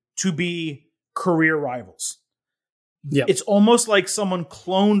made to be career rivals. Yep. It's almost like someone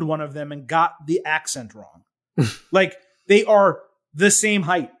cloned one of them and got the accent wrong. Like, they are the same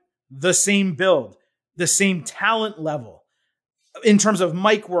height, the same build, the same talent level in terms of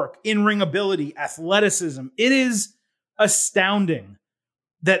mic work, in-ring ability, athleticism. It is astounding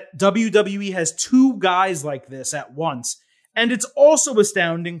that WWE has two guys like this at once. And it's also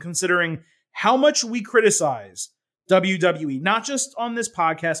astounding considering how much we criticize WWE, not just on this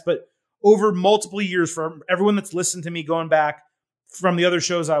podcast, but over multiple years. For everyone that's listened to me going back from the other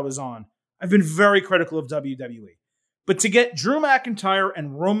shows I was on, I've been very critical of WWE. But to get Drew McIntyre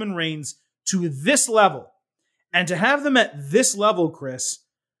and Roman Reigns to this level, and to have them at this level, Chris,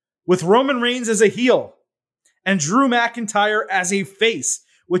 with Roman Reigns as a heel and Drew McIntyre as a face,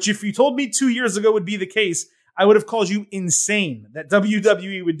 which if you told me 2 years ago would be the case, I would have called you insane that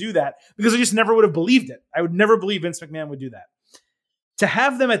WWE would do that, because I just never would have believed it. I would never believe Vince McMahon would do that. To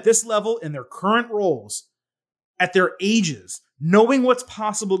have them at this level in their current roles, at their ages, knowing what's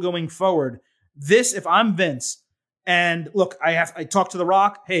possible going forward, this, if I'm Vince, and look, I talked to The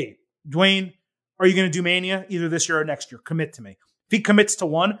Rock, hey, Dwayne, are you going to do Mania either this year or next year? Commit to me. If he commits to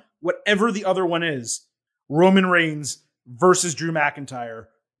one, whatever the other one is, Roman Reigns versus Drew McIntyre,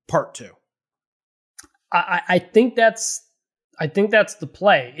 part 2. I think that's the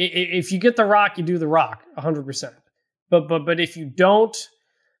play. If you get The Rock, you do The Rock 100%. But if you don't,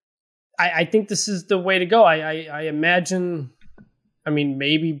 I think this is the way to go. I imagine, I mean,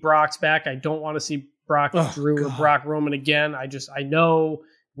 maybe Brock's back. I don't want to see Brock Drew or Brock Roman again.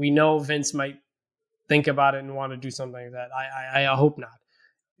 We know Vince might think about it and want to do something like that. I hope not.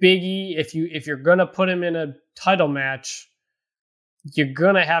 Big E, if you're gonna put him in a title match, you're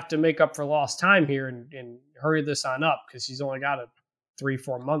gonna have to make up for lost time here and hurry this on up, because he's only got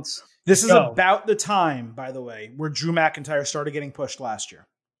 3-4 months. This is about the time, by the way, where Drew McIntyre started getting pushed last year.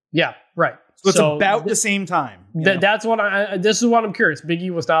 Yeah, right. So it's about the same time. That's what this is what I'm curious. Big E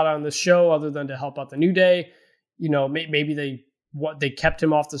was not on the show other than to help out the New Day. Maybe they kept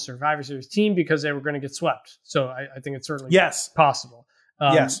him off the Survivor Series team because they were going to get swept. So I think it's certainly possible.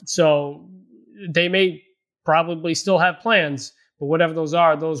 Yes. So they may probably still have plans, but whatever those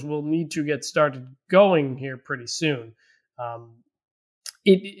are, those will need to get started going here pretty soon.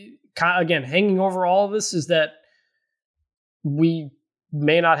 Again, hanging over all of this is that we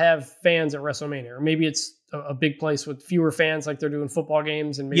may not have fans at WrestleMania, or maybe it's a big place with fewer fans, like they're doing football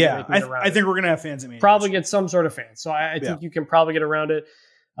games, and maybe I think we're gonna have fans at Mania. Probably get some sort of fans, so I think you can probably get around it.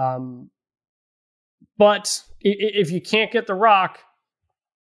 But if you can't get The Rock,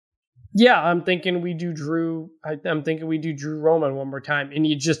 I'm thinking we do Drew. I'm thinking we do Drew Roman one more time, and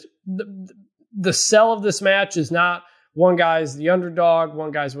you just the sell of this match is not one guy's the underdog,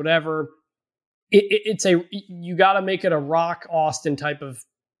 one guy's whatever. You got to make it a Rock Austin type of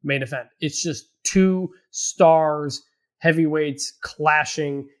main event. It's just 2 stars, heavyweights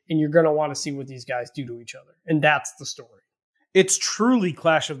clashing, and you're going to want to see what these guys do to each other. And that's the story. It's truly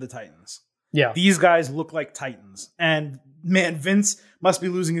Clash of the Titans. Yeah. These guys look like Titans. And man, Vince must be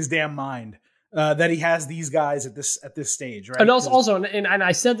losing his damn mind that he has these guys at this stage, right? And also, and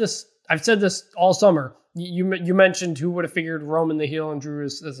I've said this all summer. You mentioned who would have figured Roman the heel and Drew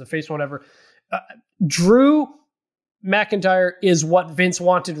as a face, whatever. Drew McIntyre is what Vince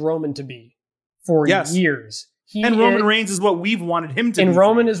wanted Roman to be for years. Roman Reigns is what we've wanted him to be. And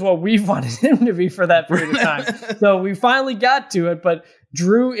Roman is what we've wanted him to be for that period of time. So we finally got to it, but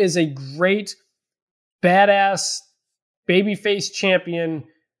Drew is a great, badass, babyface champion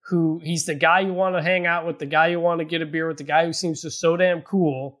who he's the guy you want to hang out with, the guy you want to get a beer with, the guy who seems just so damn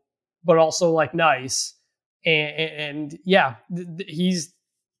cool, but also like nice. And he's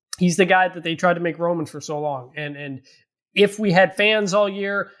the guy that they tried to make Roman for so long. And if we had fans all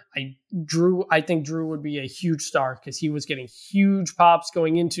year, I think Drew would be a huge star, because he was getting huge pops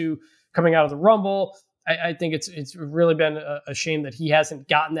coming out of the Rumble. I think it's really been a shame that he hasn't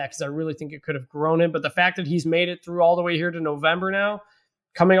gotten that, because I really think it could have grown him. But the fact that he's made it through all the way here to November now,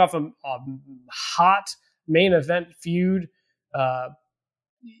 coming off a hot main event feud,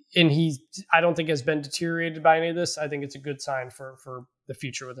 and I don't think has been deteriorated by any of this. I think it's a good sign for the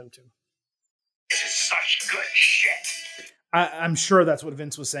future with him too. This is such good shit. I'm sure that's what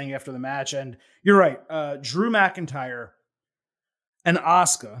Vince was saying after the match. And you're right. Drew McIntyre and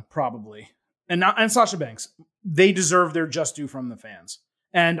Asuka probably, and Sasha Banks, they deserve their just due from the fans.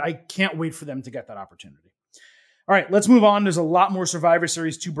 And I can't wait for them to get that opportunity. All right, let's move on. There's a lot more Survivor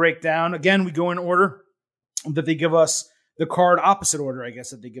Series to break down. Again, we go in order that they give us the card, opposite order, I guess,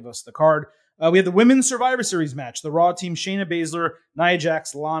 that they give us the card. We have the Women's Survivor Series match. The Raw team, Shayna Baszler, Nia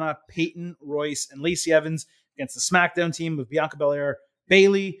Jax, Lana, Peyton Royce, and Lacey Evans against the SmackDown team of Bianca Belair,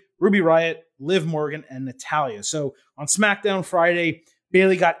 Bayley, Ruby Riott, Liv Morgan, and Natalya. So on SmackDown Friday,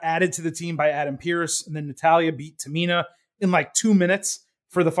 Bayley got added to the team by Adam Pearce, and then Natalya beat Tamina in like 2 minutes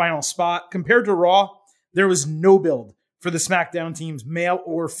for the final spot. Compared to Raw, there was no build for the SmackDown teams, male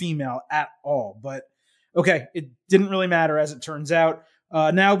or female, at all. But okay, it didn't really matter as it turns out.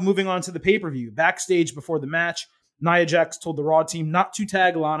 Now moving on to the pay-per-view. Backstage before the match, Nia Jax told the Raw team not to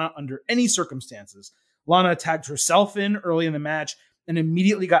tag Lana under any circumstances. Lana tagged herself in early in the match and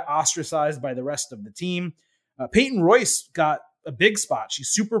immediately got ostracized by the rest of the team. Peyton Royce got a big spot. She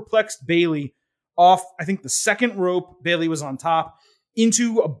superplexed Bayley off, I think, the second rope. Bayley was on top,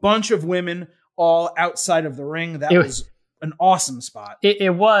 into a bunch of women all outside of the ring. That was an awesome spot.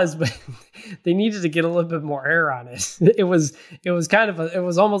 It was, but they needed to get a little bit more air on it. It was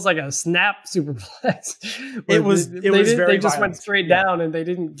almost like a snap superplex. They just went straight down and they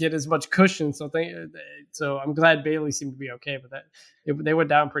didn't get as much cushion. So I'm glad Bayley seemed to be okay, but they went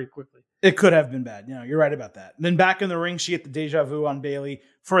down pretty quickly. It could have been bad. You're right about that. And then back in the ring, she hit the deja vu on Bayley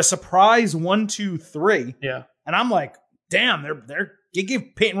for a surprise 1, 2, 3. Yeah. And I'm like, damn, it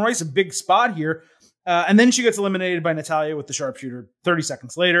gave Peyton Royce a big spot here. And then she gets eliminated by Natalya with the sharpshooter 30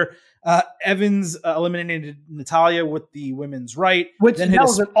 seconds later. Evans eliminated Natalya with the women's right. Which that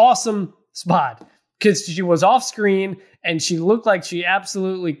was an awesome spot because she was off screen and she looked like she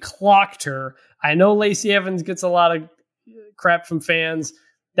absolutely clocked her. I know Lacey Evans gets a lot of crap from fans.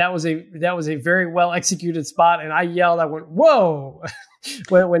 That was a very well executed spot, and I yelled. I went, "Whoa!"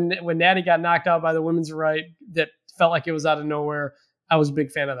 when Natty got knocked out by the women's right. That felt like it was out of nowhere. I was a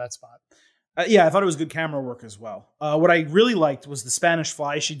big fan of that spot. Yeah, I thought it was good camera work as well. What I really liked was the Spanish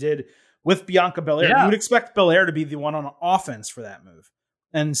Fly she did with Bianca Belair. Yeah. You would expect Belair to be the one on offense for that move.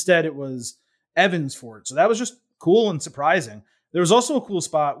 And instead, it was Evans for it. So that was just cool and surprising. There was also a cool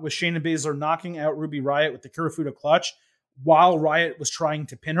spot with Shayna Baszler knocking out Ruby Riott with the Kirifuda clutch while Riott was trying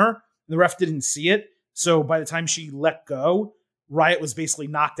to pin her. The ref didn't see it. So by the time she let go, Riott was basically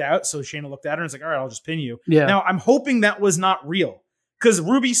knocked out. So Shayna looked at her and was like, all right, I'll just pin you. Yeah. Now, I'm hoping that was not real because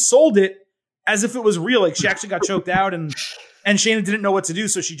Ruby sold it as if it was real. Like she actually got choked out and Shayna didn't know what to do,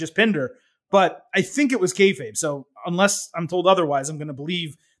 so she just pinned her. But I think it was kayfabe. So unless I'm told otherwise, I'm going to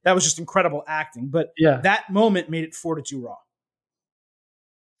believe that was just incredible acting. But that moment made it 4-2 Raw.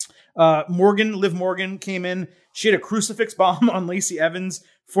 Liv Morgan came in. She had a crucifix bomb on Lacey Evans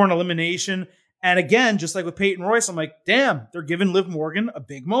for an elimination. And again, just like with Peyton Royce, I'm like, damn, they're giving Liv Morgan a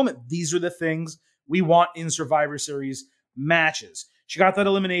big moment. These are the things we want in Survivor Series matches. She got that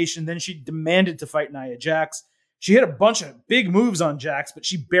elimination. Then she demanded to fight Nia Jax. She hit a bunch of big moves on Jax, but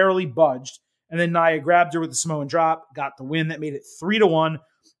she barely budged. And then Nia grabbed her with the Samoan drop, got the win. That made it 3-1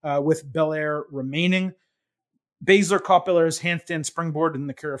 with Belair remaining. Baszler caught Belair's handstand springboard in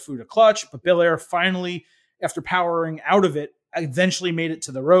the Kirifuda clutch, but Belair finally, after powering out of it, eventually made it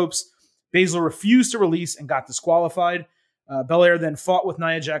to the ropes. Baszler refused to release and got disqualified. Belair then fought with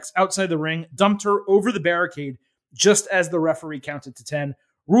Nia Jax outside the ring, dumped her over the barricade just as the referee counted to 10,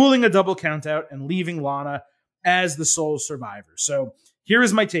 ruling a double countout and leaving Lana as the sole survivor. So here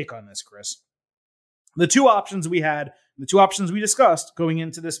is my take on this, Chris. The two options we had, the two options we discussed going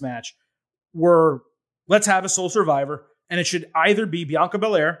into this match were, let's have a sole survivor, and it should either be Bianca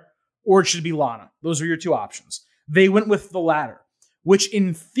Belair or it should be Lana. Those are your two options. They went with the latter, which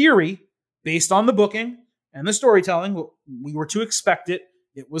in theory, based on the booking and the storytelling, we were to expect it.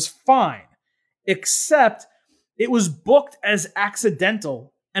 It was fine, except it was booked as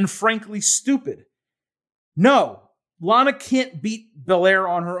accidental and frankly stupid. No, Lana can't beat Belair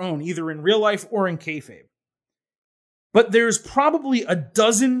on her own, either in real life or in kayfabe. But there's probably a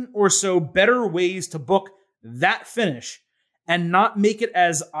dozen or so better ways to book that finish and not make it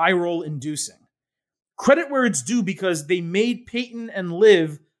as eye-roll inducing. Credit where it's due because they made Peyton and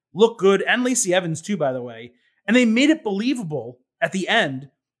Liv look good, and Lacey Evans too, by the way, and they made it believable at the end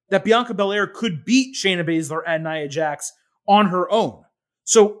that Bianca Belair could beat Shayna Baszler and Nia Jax on her own.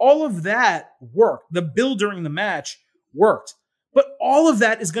 So all of that worked. The build during the match worked. But all of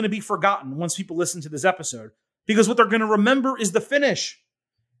that is going to be forgotten once people listen to this episode because what they're going to remember is the finish.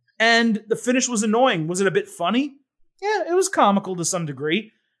 And the finish was annoying. Was it a bit funny? Yeah, it was comical to some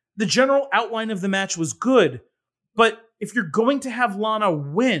degree. The general outline of the match was good. But if you're going to have Lana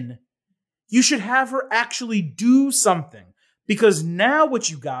win, you should have her actually do something. Because now what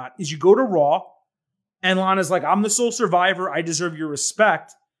you got is you go to Raw, and Lana's like, I'm the sole survivor. I deserve your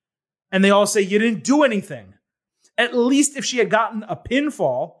respect. And they all say, you didn't do anything. At least if she had gotten a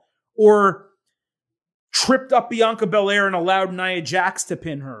pinfall or tripped up Bianca Belair and allowed Nia Jax to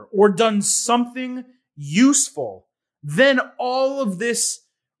pin her or done something useful, then all of this,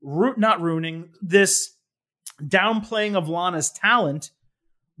 not ruining, this downplaying of Lana's talent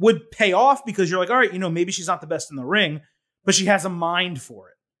would pay off because you're like, all right, maybe she's not the best in the ring, but she has a mind for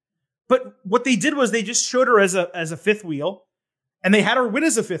it. But what they did was they just showed her as a fifth wheel, and they had her win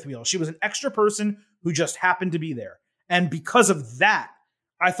as a fifth wheel. She was an extra person who just happened to be there. And because of that,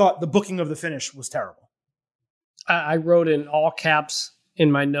 I thought the booking of the finish was terrible. I wrote in all caps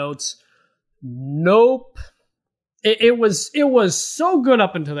in my notes, nope. It was so good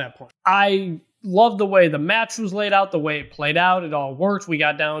up until that point. I loved the way the match was laid out, the way it played out. It all worked. We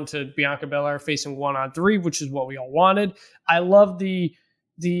got down to Bianca Belair facing 1-on-3, which is what we all wanted. I love the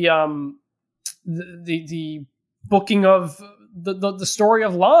booking of the story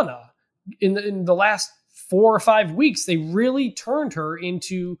of Lana in the last 4 or 5 weeks. They really turned her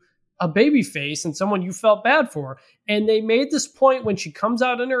into a baby face and someone you felt bad for. And they made this point when she comes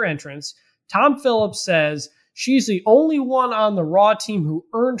out in her entrance. Tom Phillips says she's the only one on the Raw team who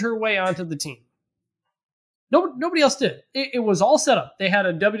earned her way onto the team. Nobody else did. It was all set up. They had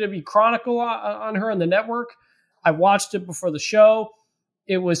a WWE Chronicle on her on the network. I watched it before the show.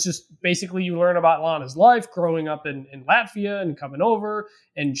 it was just basically you learn about Lana's life growing up in Latvia and coming over,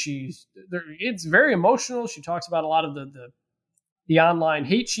 and it's very emotional. She talks about a lot of the online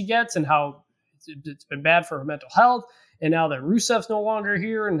hate she gets and how it's been bad for her mental health. And now that Rusev's no longer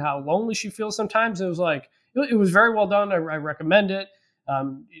here and how lonely she feels sometimes, it was very well done. I recommend it.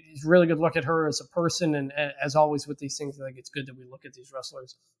 It's a really good look at her as a person. And as always with these things, I think it's good that we look at these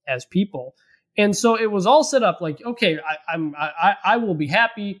wrestlers as people. And so it was all set up like, okay, I will be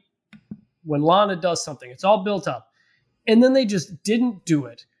happy when Lana does something. It's all built up. And then they just didn't do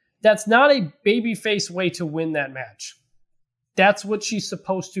it. That's not a babyface way to win that match. That's what she's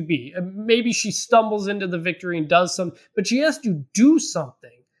supposed to be. Maybe she stumbles into the victory and does some, but she has to do something.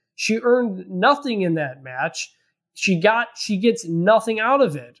 She earned nothing in that match. She gets nothing out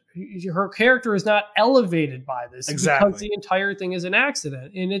of it. Her character is not elevated by this because the entire thing is an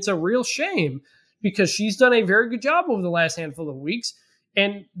accident. And it's a real shame because she's done a very good job over the last handful of weeks.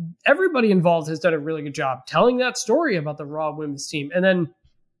 And everybody involved has done a really good job telling that story about the Raw women's team. And then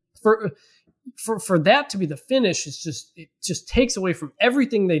for that to be the finish, it just takes away from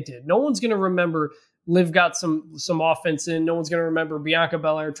everything they did. No one's going to remember Liv got some offense in. No one's going to remember Bianca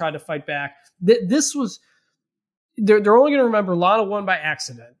Belair tried to fight back. This was... They're only going to remember Lana won by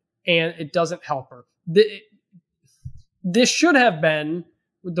accident, and it doesn't help her. This should have been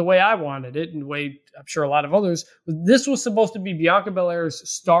the way I wanted it, and the way I'm sure a lot of others. This was supposed to be Bianca Belair's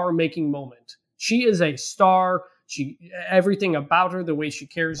star-making moment. She is a star. Everything about her, the way she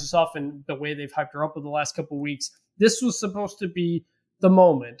carries herself, and the way they've hyped her up over the last couple of weeks. This was supposed to be the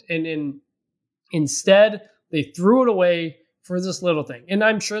moment, and instead they threw it away for this little thing. And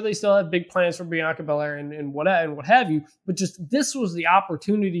I'm sure they still have big plans for Bianca Belair and what have you, but just this was the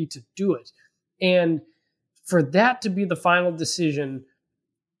opportunity to do it. And for that to be the final decision,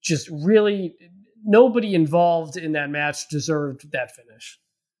 just really nobody involved in that match deserved that finish.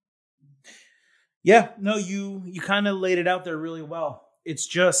 Yeah, no, you kind of laid it out there really well. It's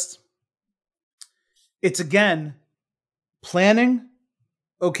again, planning.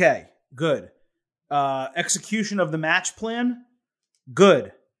 Okay, good. Execution of the match plan,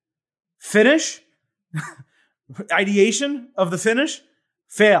 good. Finish, ideation of the finish,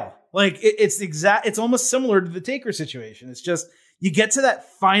 fail. Like it's almost similar to the Taker situation. It's just you get to that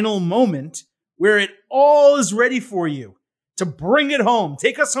final moment where it all is ready for you to bring it home,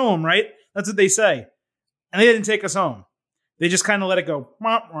 take us home, right? That's what they say, and they didn't take us home. They just kind of let it go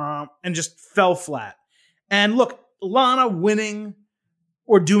and just fell flat. And look, Lana winning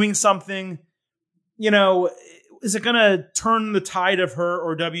or doing something. Is it going to turn the tide of her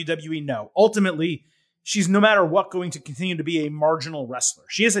or WWE? No. Ultimately, she's no matter what going to continue to be a marginal wrestler.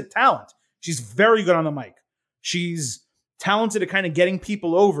 She is a talent. She's very good on the mic. She's talented at kind of getting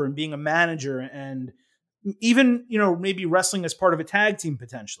people over and being a manager and even, maybe wrestling as part of a tag team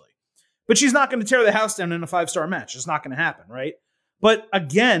potentially. But she's not going to tear the house down in a 5-star match. It's not going to happen, right? But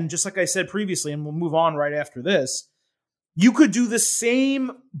again, just like I said previously, and we'll move on right after this, you could do the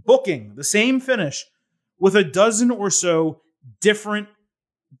same booking, the same finish with a dozen or so different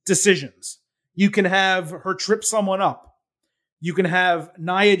decisions. You can have her trip someone up. You can have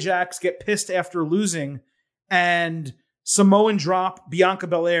Nia Jax get pissed after losing and Samoan drop Bianca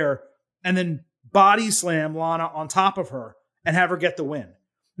Belair and then body slam Lana on top of her and have her get the win.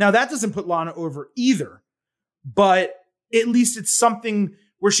 Now, that doesn't put Lana over either, but at least it's something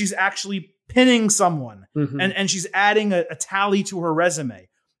where she's actually pinning someone and she's adding a tally to her resume.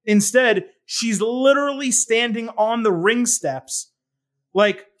 Instead, she's literally standing on the ring steps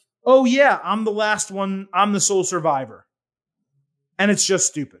like, oh yeah, I'm the last one. I'm the sole survivor. And it's just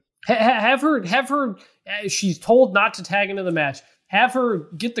stupid. Have her, she's told not to tag into the match. Have her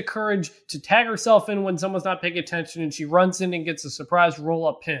get the courage to tag herself in when someone's not paying attention and she runs in and gets a surprise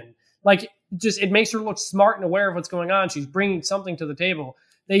roll-up pin. Like, it makes her look smart and aware of what's going on. She's bringing something to the table.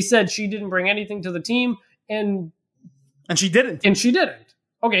 They said she didn't bring anything to the team, and she didn't. And she didn't.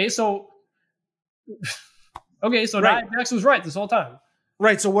 Okay, so right. Jax was right this whole time.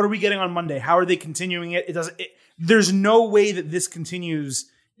 Right. So what are we getting on Monday? How are they continuing it? There's no way that this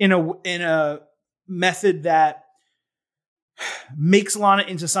continues in a method that makes Lana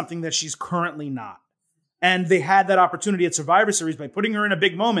into something that she's currently not. And they had that opportunity at Survivor Series by putting her in a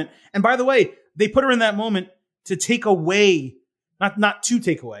big moment. And by the way, they put her in that moment to take away, not to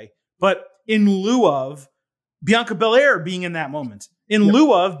take away, but in lieu of Bianca Belair being in that moment. In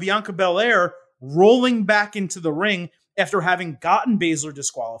lieu of Bianca Belair rolling back into the ring after having gotten Baszler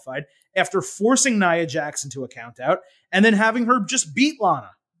disqualified, after forcing Nia Jax into a countout, and then having her just beat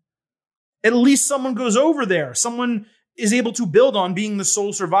Lana. At least someone goes over there. Someone is able to build on being the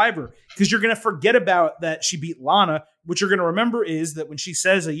sole survivor, because you're going to forget about that she beat Lana. What you're going to remember is that when she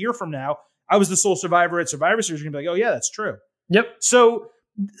says a year from now, I was the sole survivor at Survivor Series, you're going to be like, oh yeah, that's true. Yep. So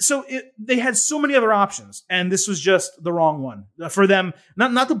they had so many other options, and this was just the wrong one for them.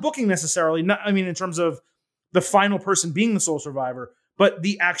 Not the booking necessarily. In terms of the final person being the sole survivor, but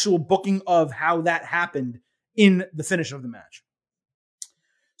the actual booking of how that happened in the finish of the match.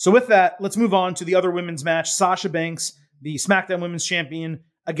 So with that, let's move on to the other women's match. Sasha Banks, the SmackDown Women's Champion,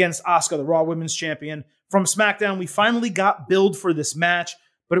 against Asuka, the Raw Women's Champion. From SmackDown, we finally got billed for this match,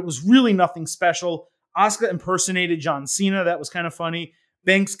 but it was really nothing special. Asuka impersonated John Cena. That was kind of funny.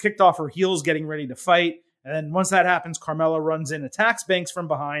 Banks kicked off her heels, getting ready to fight. And then once that happens, Carmella runs in, attacks Banks from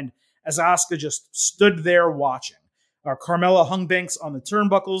behind as Asuka just stood there watching. Carmella hung Banks on the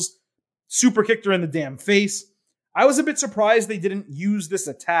turnbuckles, super kicked her in the damn face. I was a bit surprised they didn't use this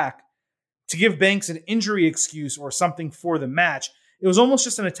attack to give Banks an injury excuse or something for the match. It was almost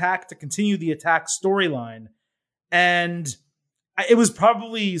just an attack to continue the attack storyline. And it was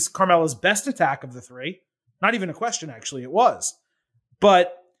probably Carmella's best attack of the three. Not even a question, actually. It was.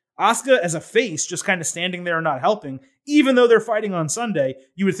 But Asuka, as a face, just kind of standing there and not helping, even though they're fighting on Sunday,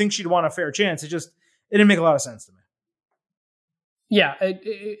 you would think she'd want a fair chance. It didn't make a lot of sense to me. Yeah,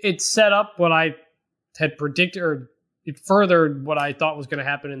 it set up what I had predicted, or it furthered what I thought was going to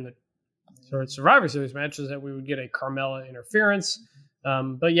happen in the Survivor Series match, is that we would get a Carmella interference.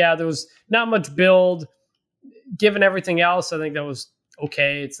 But yeah, there was not much build. Given everything else, I think that was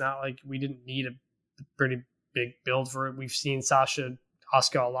okay. It's not like we didn't need a pretty big build for it. We've seen Sasha,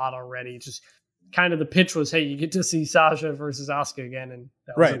 Asuka a lot already. Just kind of the pitch was, hey, you get to see Sasha versus Asuka again, and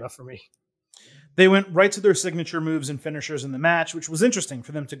that was enough for me. They went right to their signature moves and finishers in the match, which was interesting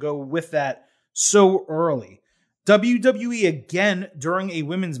for them to go with that so early. WWE again during a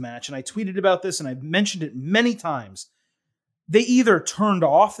women's match, and I tweeted about this and I've mentioned it many times, they either turned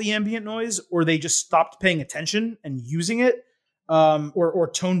off the ambient noise or they just stopped paying attention and using it,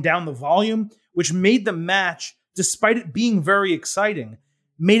 or toned down the volume, which made the match, despite it being very exciting,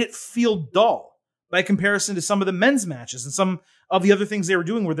 made it feel dull by comparison to some of the men's matches and some of the other things they were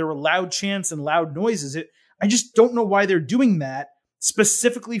doing where there were loud chants and loud noises. I just don't know why they're doing that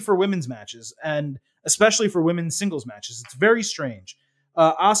specifically for women's matches, and especially for women's singles matches. It's very strange.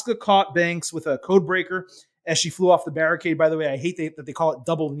 Asuka caught Banks with a code breaker as she flew off the barricade. By the way, I hate that they call it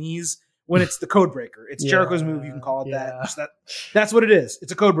double knees when it's the code breaker. It's Jericho's move. You can call it that. That's what it is.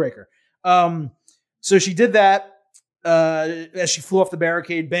 It's a code breaker. So she did that as she flew off the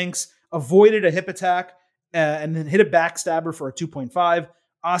barricade. Banks avoided a hip attack and then hit a backstabber for a 2.5.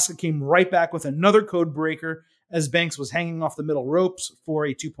 Asuka came right back with another code breaker as Banks was hanging off the middle ropes for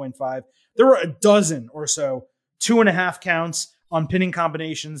a 2.5. There were a dozen or so 2.5 counts on pinning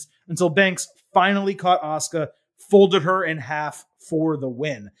combinations until Banks finally caught Asuka, folded her in half for the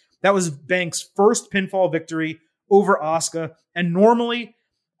win. That was Banks' first pinfall victory over Asuka. And normally,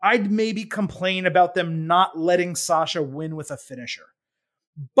 I'd maybe complain about them not letting Sasha win with a finisher.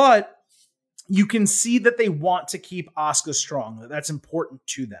 But you can see that they want to keep Asuka strong. That's important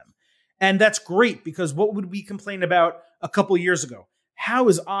to them. And that's great, because what would we complain about a couple years ago? How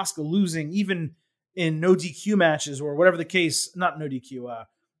is Asuka losing even in no DQ matches or whatever the case, not no DQ,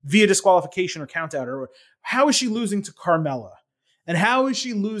 via disqualification or countout, or how is she losing to Carmella? And how is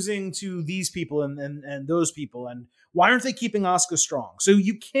she losing to these people and those people? And why aren't they keeping Asuka strong? So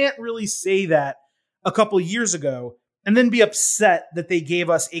you can't really say that a couple years ago and then be upset that they gave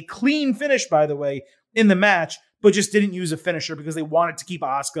us a clean finish, by the way, in the match, but just didn't use a finisher because they wanted to keep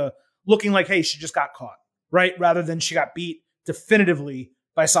Asuka looking like, hey, she just got caught, right? Rather than she got beat definitively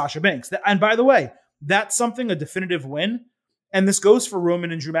by Sasha Banks. And by the way, that's something, a definitive win. And this goes for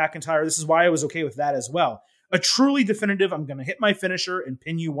Roman and Drew McIntyre. This is why I was okay with that as well. A truly definitive, I'm going to hit my finisher and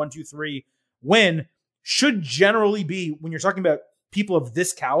pin you 1, 2, 3 win should generally be, when you're talking about people of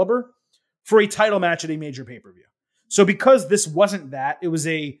this caliber, for a title match at a major pay-per-view. So because this wasn't that, it was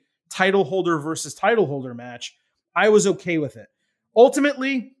a title holder versus title holder match, I was okay with it.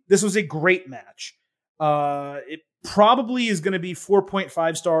 Ultimately, this was a great match. It probably is going to be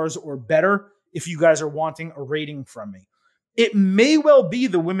 4.5 stars or better if you guys are wanting a rating from me. It may well be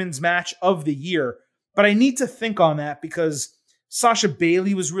the women's match of the year, but I need to think on that because Sasha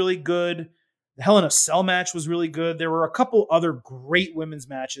Bailey was really good. The Hell in a Cell match was really good. There were a couple other great women's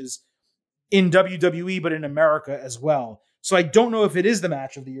matches in WWE, but in America as well. So I don't know if it is the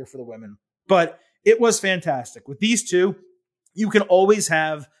match of the year for the women, but it was fantastic. With these two, you can always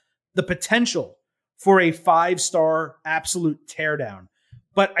have the potential for a 5-star absolute teardown.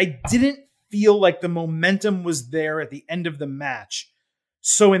 But I didn't feel like the momentum was there at the end of the match.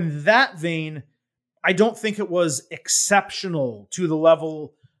 So in that vein, I don't think it was exceptional to the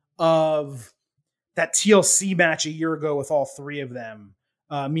level of that TLC match a year ago with all three of them,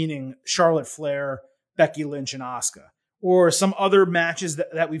 meaning Charlotte Flair, Becky Lynch, and Asuka, or some other matches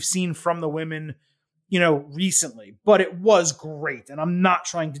that we've seen from the women, recently. But it was great, and I'm not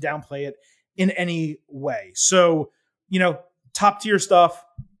trying to downplay it in any way. So, top tier stuff,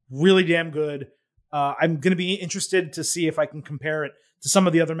 really damn good. I'm going to be interested to see if I can compare it to some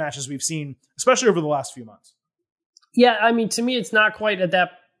of the other matches we've seen, especially over the last few months. Yeah, I mean, to me, it's not quite at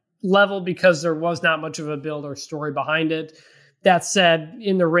that level because there was not much of a build or story behind it. That said,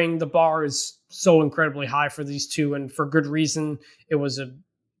 in the ring, the bar is so incredibly high for these two, and for good reason. It was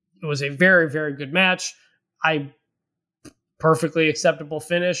a very, very good match. Perfectly acceptable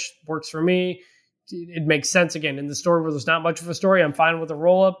finish, works for me. It makes sense again in the story where there's not much of a story. I'm fine with the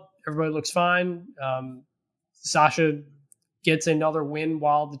roll up. Everybody looks fine. Sasha gets another win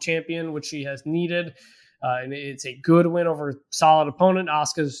while the champion, which she has needed. And it's a good win over a solid opponent.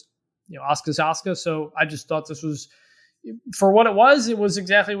 Asuka's Asuka. So I just thought this was, for what it was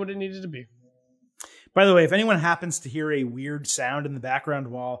exactly what it needed to be. By the way, if anyone happens to hear a weird sound in the background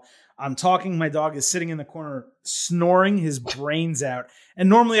while I'm talking, my dog is sitting in the corner snoring his brains out. And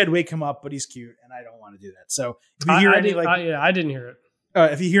normally I'd wake him up, but he's cute and I don't want to do that. So if you hear I didn't hear it.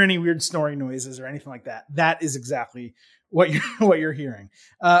 If you hear any weird snoring noises or anything like that, that is exactly what you're hearing.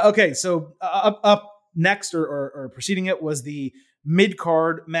 Okay, so up next or preceding it was the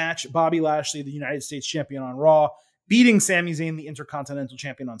mid-card match. Bobby Lashley, the United States champion on Raw, beating Sami Zayn, the Intercontinental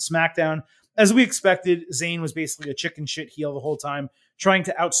champion on SmackDown. As we expected, Zayn was basically a chicken shit heel the whole time, trying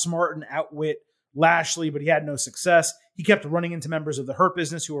to outsmart and outwit Lashley, but he had no success. He kept running into members of the Hurt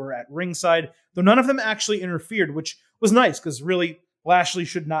Business who were at ringside, though none of them actually interfered, which was nice because really Lashley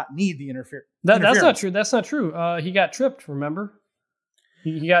should not need the interference. That's not true. That's not true. He got tripped, remember?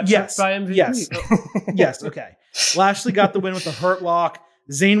 He got tripped by MVP. Yes. Yes, okay. Lashley got the win with the Hurt Lock.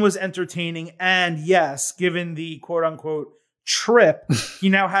 Zayn was entertaining. And yes, given the quote-unquote trip, he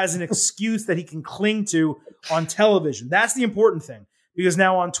now has an excuse that he can cling to on television. That's the important thing. Because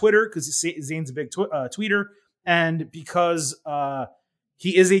now on Twitter, because Zayn's a big tweeter, and because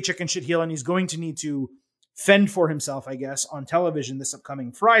he is a chicken shit heel and he's going to need to fend for himself, I guess, on television this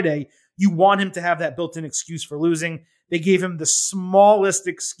upcoming Friday, you want him to have that built-in excuse for losing. They gave him the smallest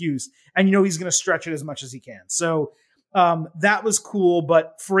excuse, and he's going to stretch it as much as he can. So that was cool,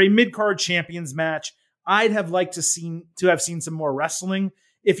 but for a mid-card champions match, I'd have liked to have seen some more wrestling.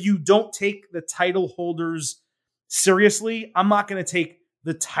 If you don't take the title holders seriously, I'm not going to take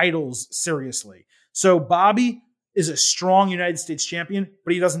the titles seriously. So Bobby is a strong United States champion,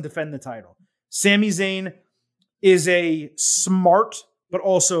 but he doesn't defend the title. Sami Zayn is a smart, but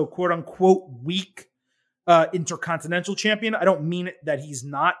also quote unquote weak Intercontinental champion. I don't mean it that he's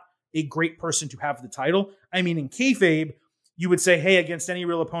not a great person to have the title. I mean, in kayfabe, you would say, hey, against any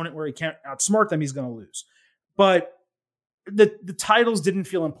real opponent where he can't outsmart them, he's going to lose. But the titles didn't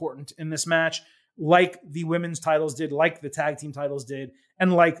feel important in this match, like the women's titles did, like the tag team titles did,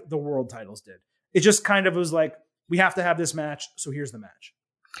 and like the world titles did. It just kind of was like, we have to have this match, so here's the match.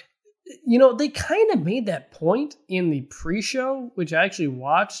 They kind of made that point in the pre-show, which I actually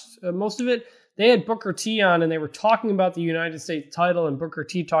watched most of it. They had Booker T on, and they were talking about the United States title, and Booker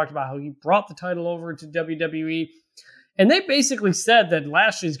T talked about how he brought the title over to WWE. And they basically said that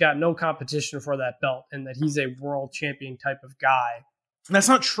Lashley's got no competition for that belt and that he's a world champion type of guy. That's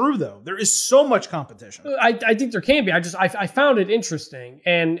not true, though. There is so much competition. I think there can be. I found it interesting.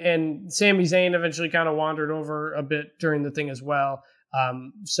 And Sami Zayn eventually kind of wandered over a bit during the thing as well.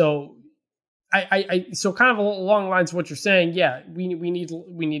 So kind of along the lines of what you're saying, yeah, we need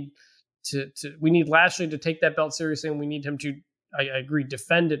Lashley to take that belt seriously, and we need him to, I agree,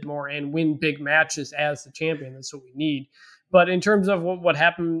 defend it more and win big matches as the champion. That's what we need. But in terms of what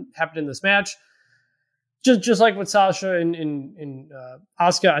happened in this match, just like with Sasha and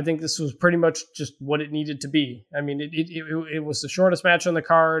Asuka, I think this was pretty much just what it needed to be. I mean, it was the shortest match on the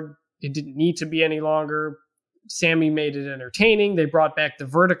card. It didn't need to be any longer. Sammy made it entertaining. They brought back the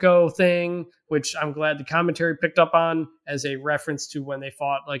Vertigo thing, which I'm glad the commentary picked up on as a reference to when they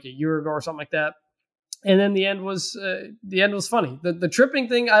fought like a year ago or something like that. And then the end was funny. The tripping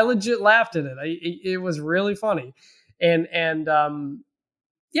thing, I legit laughed at it. It was really funny, and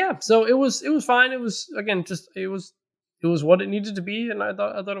yeah. So it was fine. It was, again, it was what it needed to be, and I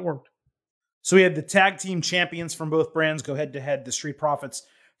thought it worked. So we had the tag team champions from both brands go head to head. The Street Profits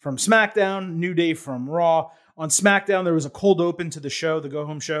from SmackDown, New Day from Raw. On SmackDown, there was a cold open to the show, the Go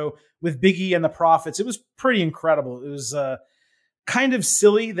Home Show, with Big E and the Profits. It was pretty incredible. It was kind of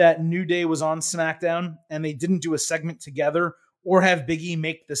silly that New Day was on SmackDown and they didn't do a segment together or have Big E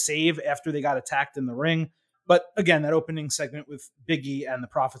make the save after they got attacked in the ring. But again, that opening segment with Big E and the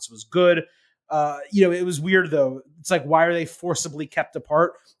Profits was good. It was weird though. It's like, why are they forcibly kept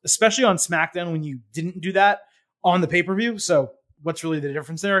apart, especially on SmackDown when you didn't do that on the pay-per-view? So what's really the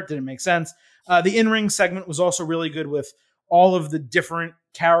difference there? It didn't make sense. The in-ring segment was also really good with all of the different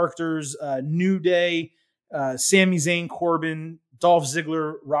characters, New Day, Sami Zayn, Corbin, Dolph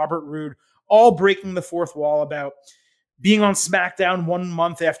Ziggler, Robert Roode, all breaking the fourth wall about being on SmackDown 1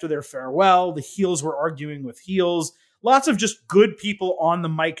 month after their farewell. The heels were arguing with heels. Lots of just good people on the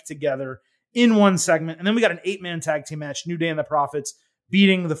mic together in one segment. And then we got an 8-man tag team match, New Day and the Profits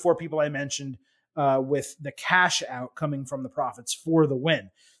beating the 4 people I mentioned, with the cash out coming from the Profits for the win.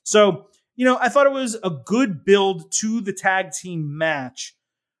 So, I thought it was a good build to the tag team match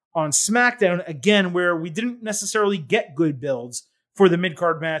on SmackDown, again, where we didn't necessarily get good builds for the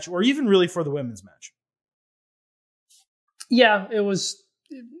mid-card match or even really for the women's match. Yeah, it was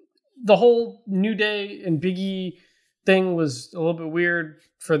the whole New Day and Big E thing was a little bit weird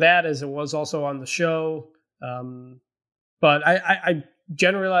for that, as it was also on the show. But I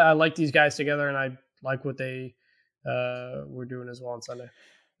generally, I like these guys together, and I like what they were doing as well on Sunday.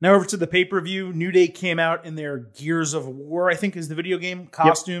 Now over to the pay-per-view. New Day came out in their Gears of War, I think is the video game,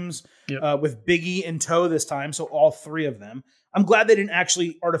 costumes. Yep. With Big E in tow this time, so all 3 of them. I'm glad they didn't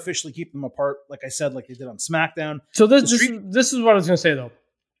actually artificially keep them apart, like I said, like they did on SmackDown. So this is what I was going to say, though.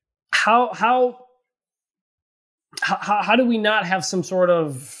 How do we not have some sort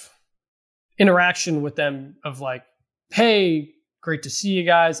of interaction with them of like, hey, great to see you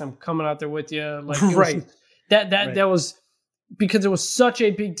guys. I'm coming out there with you. Like, right. That was because it was such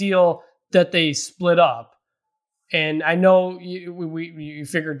a big deal that they split up. And I know you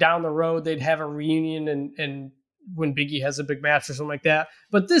figured down the road they'd have a reunion and when Big E has a big match or something like that.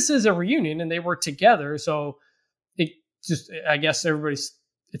 But this is a reunion and they were together. So it just, I guess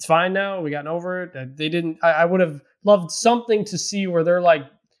it's fine now. We gotten over it. I would have loved something to see where they're like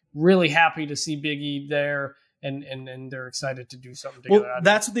really happy to see Big E there and they're excited to do something together. Well,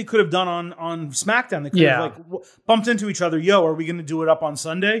 that's what they could have done on SmackDown. They could have like bumped into each other. Yo, are we going to do it up on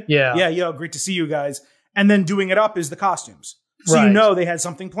Sunday? Yeah. Yeah. Yo, great to see you guys. And then doing it up is the costumes. So right. they had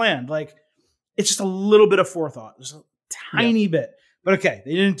something planned. Like, it's just a little bit of forethought. Just a tiny bit. But okay,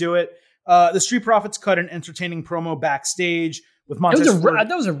 they didn't do it. The Street Profits cut an entertaining promo backstage with Montez Ford.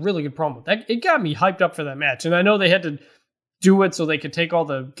 That was a really good promo. It got me hyped up for that match. And I know they had to do it so they could take all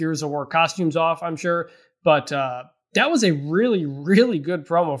the Gears of War costumes off, I'm sure. But that was a really, really good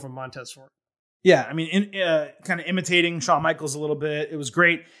promo from Montez Ford. Yeah, I mean, kind of imitating Shawn Michaels a little bit. It was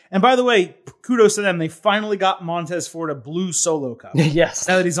great. And by the way, kudos to them. They finally got Montez Ford a blue Solo Cup. Yes.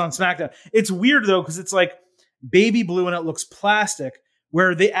 Now that he's on SmackDown. It's weird, though, because it's like baby blue and it looks plastic,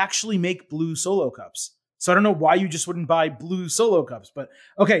 where they actually make blue Solo Cups. So I don't know why you just wouldn't buy blue Solo Cups. But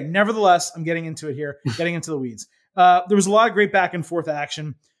okay, nevertheless, I'm getting into it here, getting into the weeds. There was a lot of great back and forth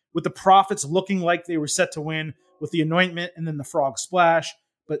action with the Profits looking like they were set to win with the anointment and then the frog splash.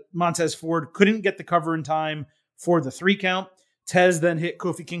 But Montez Ford couldn't get the cover in time for the 3 count. Tez then hit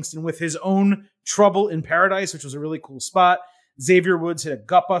Kofi Kingston with his own Trouble in Paradise, which was a really cool spot. Xavier Woods hit a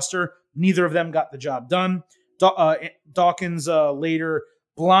gutbuster. Neither of them got the job done. Dawkins later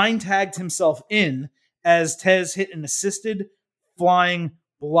blind tagged himself in as Tez hit an assisted flying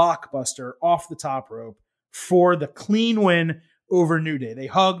blockbuster off the top rope for the clean win over New Day. They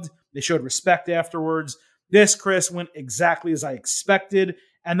hugged. They showed respect afterwards. This, Chris, went exactly as I expected.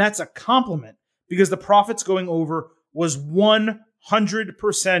 And that's a compliment because the Profits going over was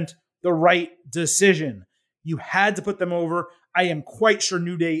 100% the right decision. You had to put them over. I am quite sure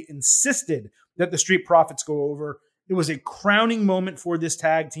New Day insisted that the Street Profits go over. It was a crowning moment for this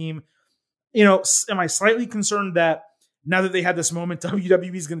tag team. Am I slightly concerned that now that they had this moment,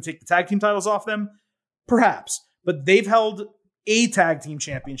 WWE is going to take the tag team titles off them? Perhaps. But they've held a tag team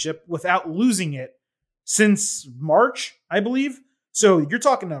championship without losing it since March, I believe. So you're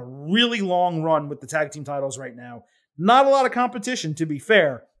talking a really long run with the tag team titles right now. Not a lot of competition, to be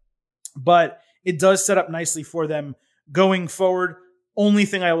fair, but it does set up nicely for them going forward. Only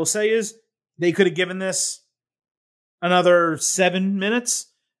thing I will say is they could have given this another 7 minutes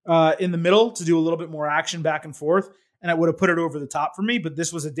in the middle to do a little bit more action back and forth, and I would have put it over the top for me, but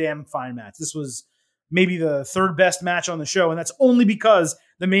this was a damn fine match. This was maybe the 3rd best match on the show, and that's only because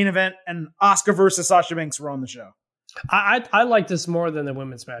the main event and Asuka versus Sasha Banks were on the show. I like this more than the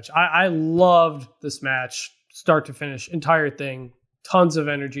women's match. I loved this match, start to finish, entire thing, tons of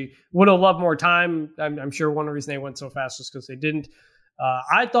energy. Would have loved more time. I'm sure one reason they went so fast was because they didn't.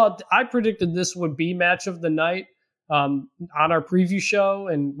 I predicted this would be match of the night on our preview show,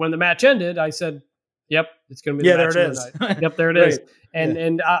 and when the match ended, I said Yep, it's going to be Yeah, the match there it of is. the night. Yep, there it is.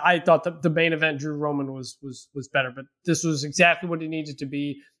 And I thought the main event, Drew Roman, was better, but this was exactly what it needed to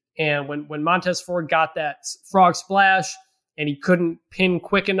be. And when Montez Ford got that frog splash and he couldn't pin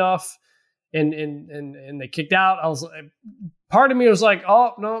quick enough, and they kicked out, I was part of me was like,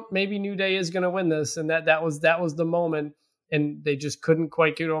 oh no, maybe New Day is going to win this, and that was the moment, and they just couldn't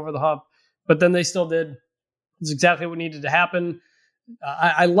quite get over the hump. But then they still did. It's exactly what needed to happen.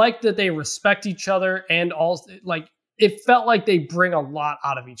 I like that they respect each other, and also like it felt like they bring a lot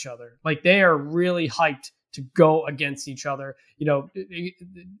out of each other. Like they are really hyped to go against each other. You know,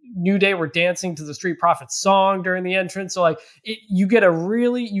 New Day were dancing to the Street Profits song during the entrance, so like you get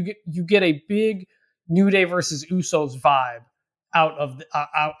a big New Day versus Usos vibe out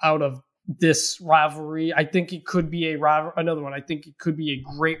of this rivalry. I think it could be another one. I think it could be a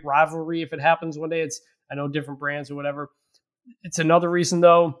great rivalry if it happens one day. I know different brands or whatever. It's another reason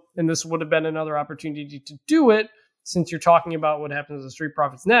though, and this would have been another opportunity to do it, since you're talking about what happens to the Street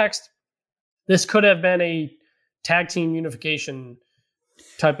Profits next. This could have been a tag team unification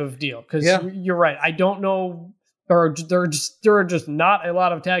type of deal. Because you're right. I don't know, or there are just not a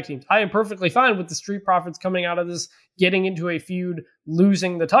lot of tag teams. I am perfectly fine with the Street Profits coming out of this, getting into a feud,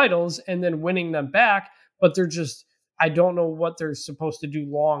 losing the titles, and then winning them back. But I don't know what they're supposed to do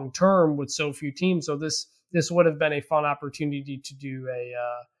long term with so few teams. So this would have been a fun opportunity to do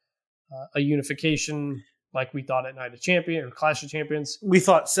a unification like we thought at Night of Champions or Clash of Champions. We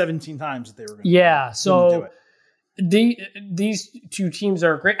thought 17 times that they were going to do it. These two teams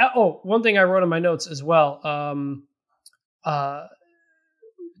are great. Oh, one thing I wrote in my notes as well.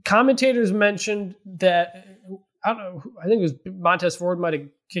 Commentators mentioned that, I don't know, I think it was Montez Ford might have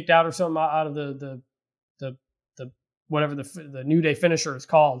kicked out or something out of the whatever the New Day finisher is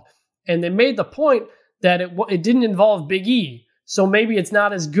called. And they made the point that it didn't involve Big E. So maybe it's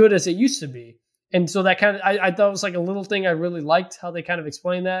not as good as it used to be. And so that kind of, I thought it was like a little thing I really liked how they kind of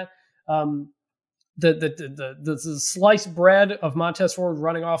explained that. The sliced bread of Montez Ford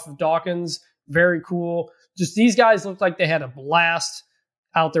running off of Dawkins, very cool. Just these guys looked like they had a blast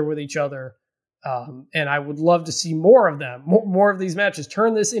out there with each other. And I would love to see more of them, more of these matches.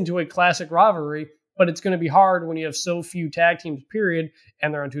 Turn this into a classic rivalry, but it's going to be hard when you have so few tag teams, period,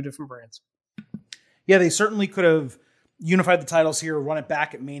 and they're on two different brands. Yeah, they certainly could have unified the titles here, run it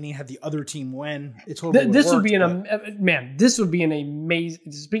back at Mania, had the other team win. It totally would be an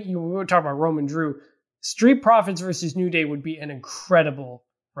amazing. Speaking, we were talking about Roman Drew. Street Profits versus New Day would be an incredible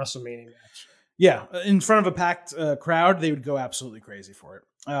WrestleMania match. Yeah, in front of a packed crowd, they would go absolutely crazy for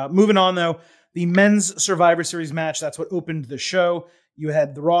it. Moving on, though, the men's Survivor Series match, that's what opened the show. You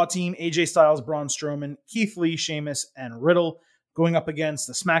had the Raw team, AJ Styles, Braun Strowman, Keith Lee, Sheamus, and Riddle going up against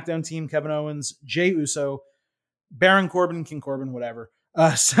the SmackDown team, Kevin Owens, Jey Uso, Baron Corbin, King Corbin, whatever,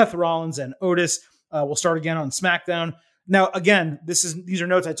 Seth Rollins, and Otis. We'll start again on SmackDown. Now, again, these are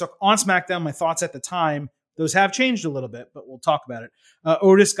notes I took on SmackDown, my thoughts at the time. Those have changed a little bit, but we'll talk about it.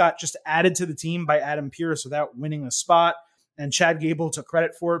 Otis got just added to the team by Adam Pearce without winning a spot, and Chad Gable took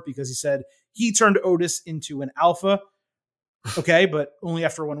credit for it because he said he turned Otis into an alpha. Okay, but only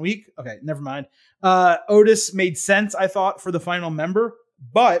after 1 week. Okay, never mind. Otis made sense, I thought, for the final member,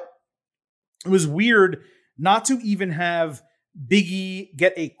 but it was weird not to even have Big E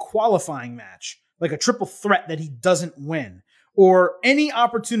get a qualifying match, like a triple threat that he doesn't win, or any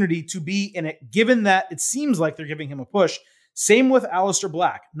opportunity to be in it, given that it seems like they're giving him a push. Same with Aleister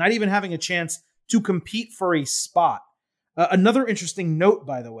Black, not even having a chance to compete for a spot. Another interesting note,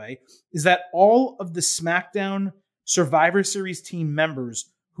 by the way, is that all of the SmackDown Survivor Series team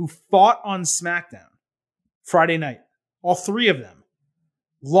members who fought on SmackDown Friday night, all three of them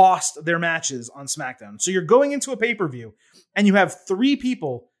lost their matches on SmackDown. So you're going into a pay-per-view and you have three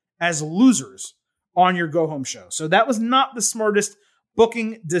people as losers on your go-home show. So that was not the smartest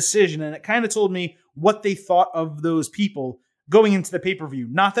booking decision. And it kind of told me what they thought of those people going into the pay-per-view.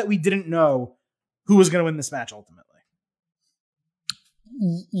 Not that we didn't know who was going to win this match ultimately.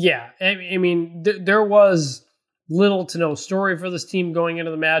 Yeah. I mean, there was little to no story for this team going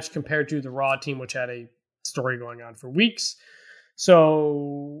into the match compared to the Raw team, which had a story going on for weeks.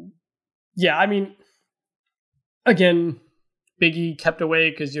 So, yeah, I mean, again, Big E kept away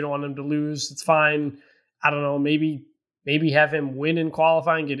because you don't want him to lose. It's fine. I don't know. Maybe have him win in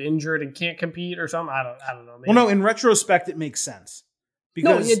qualifying, get injured, and can't compete or something. I don't know. Maybe. Well, no, in retrospect, it makes sense.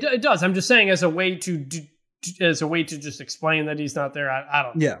 Because it does. I'm just saying as a way to just explain that he's not there. I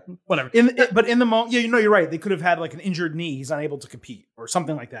don't know. Yeah. Whatever. But in the moment, yeah, you're right. They could have had like an injured knee. He's unable to compete or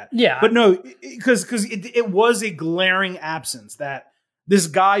something like that. Yeah. But no, because it was a glaring absence that this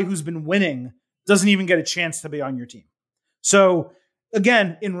guy who's been winning doesn't even get a chance to be on your team. So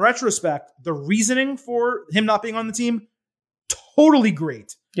again, in retrospect, the reasoning for him not being on the team, totally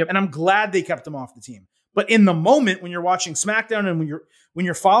great. Yep. And I'm glad they kept him off the team. But in the moment when you're watching SmackDown and when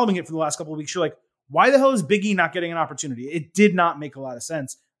you're following it for the last couple of weeks, you're like, why the hell is Big E not getting an opportunity? It did not make a lot of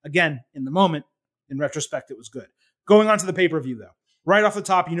sense. Again, in the moment, in retrospect, it was good. Going on to the pay-per-view, though. Right off the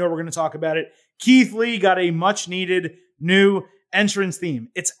top, we're going to talk about it. Keith Lee got a much-needed new entrance theme.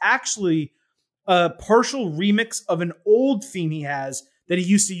 It's actually a partial remix of an old theme he has that he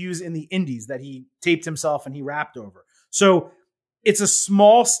used to use in the indies that he taped himself and he rapped over. So it's a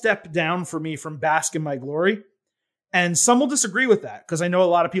small step down for me from Bask in My Glory. And some will disagree with that because I know a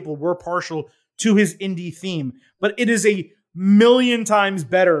lot of people were partial to his indie theme, but it is a million times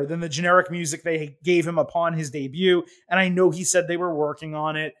better than the generic music they gave him upon his debut. And I know he said they were working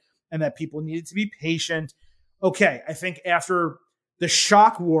on it and that people needed to be patient. Okay, I think after the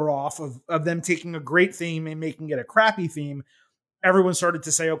shock wore off of them taking a great theme and making it a crappy theme, everyone started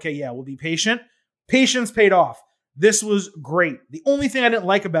to say, okay, yeah, we'll be patient. Patience paid off. This was great. The only thing I didn't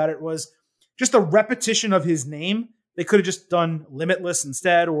like about it was just the repetition of his name. They could have just done Limitless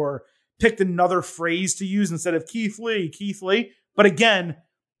instead or picked another phrase to use instead of Keith Lee. But again,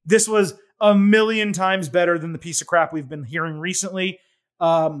 this was a million times better than the piece of crap we've been hearing recently.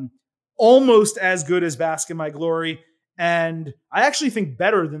 Almost as good as Bask in My Glory. And I actually think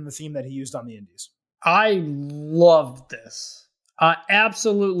better than the theme that he used on the indies. I loved this. I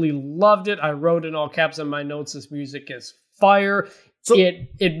absolutely loved it. I wrote in all caps on my notes, this music is fire. So,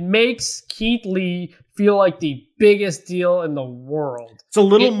 it makes Keith Lee feel like the biggest deal in the world. It's a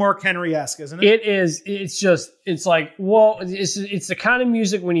little Mark Henry-esque, isn't it? It is. It's like, well, it's the kind of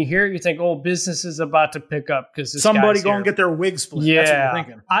music when you hear it, you think, oh, business is about to pick up because somebody go and get their wig split. Yeah. That's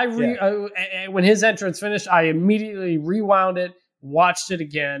what you're thinking. When his entrance finished, I immediately rewound it, watched it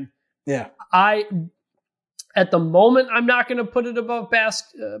again. Yeah. At the moment, I'm not going to put it above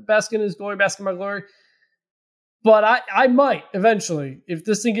Bask in His Glory, Bask in My Glory. But I might eventually. If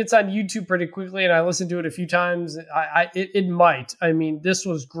this thing gets on YouTube pretty quickly and I listen to it a few times, it might. I mean, this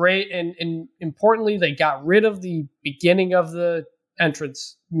was great. And importantly, they got rid of the beginning of the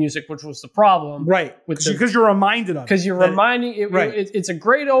entrance music, which was the problem. Right. Because you're reminded of it. Because you're reminding it. Right. It's a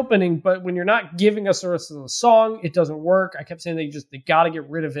great opening, but when you're not giving us the rest of the song, it doesn't work. I kept saying they got to get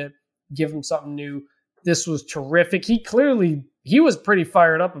rid of it, give them something new. This was terrific. He was pretty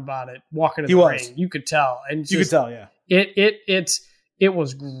fired up about it walking in the ring. You could tell. And you could tell, yeah. It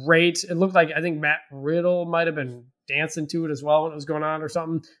was great. It looked like, I think Matt Riddle might have been dancing to it as well when it was going on or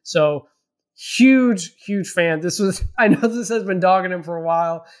something. So huge fan. I know this has been dogging him for a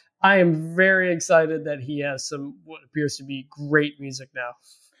while. I am very excited that he has some what appears to be great music now.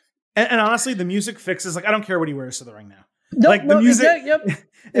 And honestly, the music fixes, like, I don't care what he wears to the ring now. The music, yep.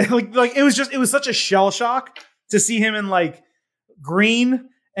 like it was such a shell shock to see him in like green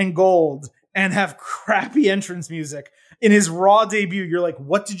and gold and have crappy entrance music in his Raw debut. You're like,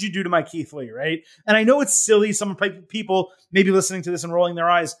 what did you do to my Keith Lee, right? And I know it's silly. Some people may be listening to this and rolling their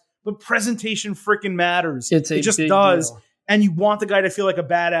eyes, but presentation freaking matters. It just does. Deal. And you want the guy to feel like a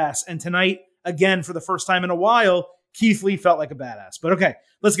badass. And tonight, again, for the first time in a while, Keith Lee felt like a badass. But okay,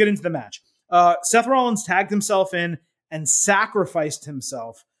 let's get into the match. Seth Rollins tagged himself in and sacrificed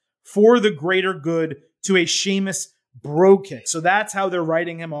himself for the greater good to a Sheamus bro kick. So that's how they're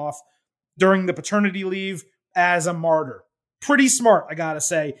writing him off during the paternity leave as a martyr. Pretty smart, I gotta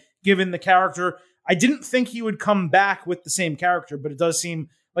say, given the character. I didn't think he would come back with the same character, but it does seem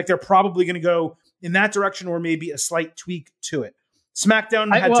like they're probably going to go in that direction or maybe a slight tweak to it.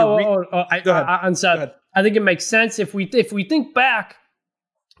 SmackDown had Go ahead. I think it makes sense if we think back,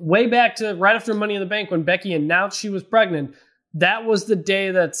 way back to right after Money in the Bank when Becky announced she was pregnant. That was the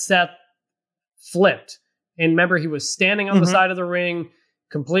day that Seth flipped. And remember, he was standing on the side of the ring,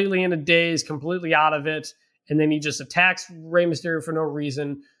 completely in a daze, completely out of it. And then he just attacks Rey Mysterio for no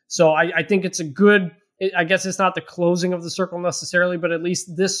reason. So I think it's a good, I guess it's not the closing of the circle necessarily, but at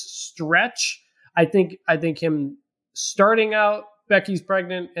least this stretch, I think him starting out, Becky's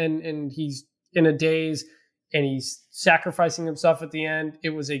pregnant and he's in a daze and he's sacrificing himself at the end. It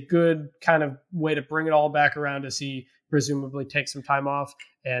was a good kind of way to bring it all back around as he presumably takes some time off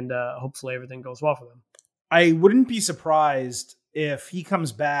and hopefully everything goes well for them. I wouldn't be surprised if he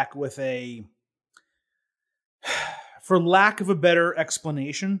comes back with a, for lack of a better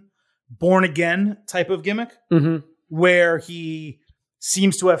explanation, born again type of gimmick where he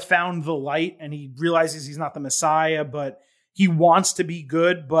seems to have found the light and he realizes he's not the Messiah, but he wants to be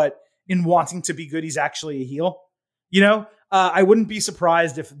good, but in wanting to be good, he's actually a heel. I wouldn't be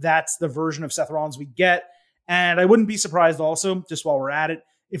surprised if that's the version of Seth Rollins we get. And I wouldn't be surprised also, just while we're at it,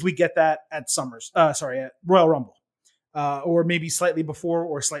 if we get that at at Royal Rumble. or maybe slightly before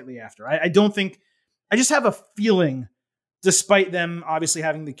or slightly after. I just have a feeling, despite them obviously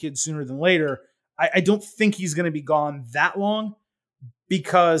having the kids sooner than later, I don't think he's going to be gone that long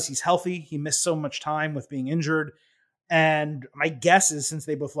because he's healthy. He missed so much time with being injured. And my guess is, since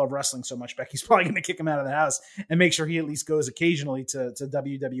they both love wrestling so much, Becky's probably going to kick him out of the house and make sure he at least goes occasionally to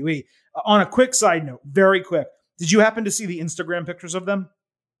WWE. On a quick side note, very quick, did you happen to see the Instagram pictures of them?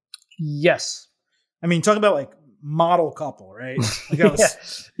 Yes. I mean, talk about like model couple, right? Like that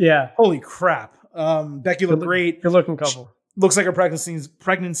was, yeah. Holy crap. Becky looked great. Good looking couple. Looks like her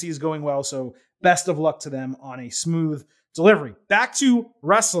pregnancy is going well. So best of luck to them on a smooth delivery. Back to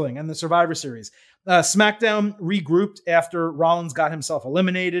wrestling and the Survivor Series. SmackDown regrouped after Rollins got himself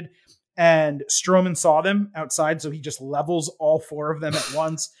eliminated, and Strowman saw them outside, so he just levels all 4 of them at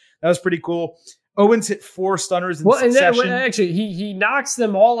once. That was pretty cool. Owens hit 4 stunners in succession. And then, actually, he knocks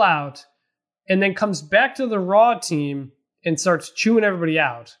them all out, and then comes back to the Raw team and starts chewing everybody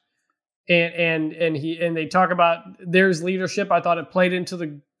out. And they talk about there's leadership. I thought it played into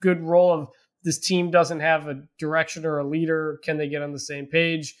the good role of this team doesn't have a direction or a leader. Can they get on the same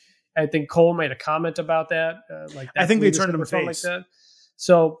page? I think Cole made a comment about that. I think they turned him face. Like that.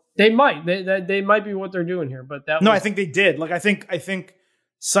 So they might be what they're doing here. But I think they did. Like I think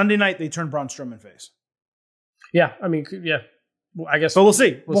Sunday night they turned Braun Strowman face. Yeah, I mean, yeah. I guess. But we'll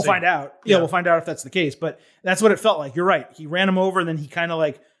see. We'll find out. Yeah, we'll find out if that's the case. But that's what it felt like. You're right. He ran him over, and then he kind of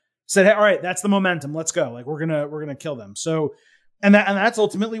like said, "Hey, all right, that's the momentum. Let's go. Like we're gonna kill them." So, and that's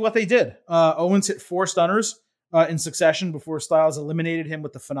ultimately what they did. Owens hit 4 stunners in succession before Styles eliminated him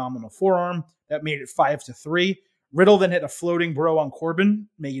with the phenomenal forearm. That made it 5-3. Riddle then hit a floating bro on Corbin,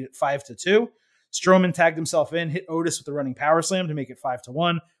 making it 5-2. Strowman tagged himself in, hit Otis with the running power slam to make it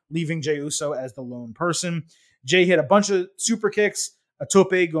 5-1, leaving Jey Uso as the lone person. Jey hit a bunch of super kicks, a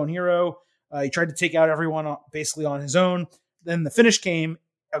tope con hilo. He tried to take out everyone basically on his own. Then the finish came,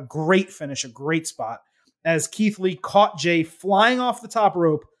 a great finish, a great spot, as Keith Lee caught Jey flying off the top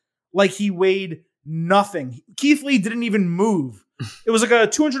rope like he weighed nothing. Keith Lee didn't even move. It was like a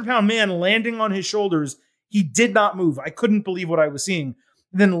 200-pound man landing on his shoulders. He did not move. I couldn't believe what I was seeing.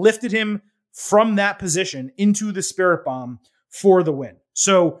 Then lifted him from that position into the Spirit Bomb for the win.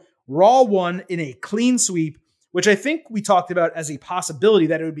 So Raw won in a clean sweep, which I think we talked about as a possibility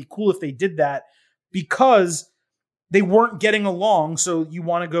that it would be cool if they did that because they weren't getting along. So you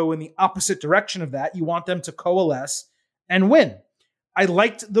want to go in the opposite direction of that. You want them to coalesce and win. I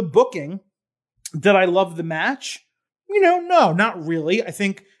liked the booking. Did I love the match? No, not really. I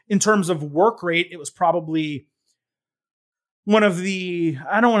think in terms of work rate, it was probably one of the,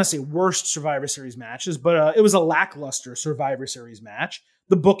 I don't want to say worst Survivor Series matches, but it was a lackluster Survivor Series match.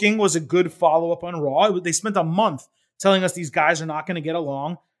 The booking was a good follow-up on Raw. They spent a month telling us these guys are not going to get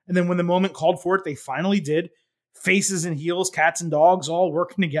along. And then when the moment called for it, they finally did. Faces and heels, cats and dogs, all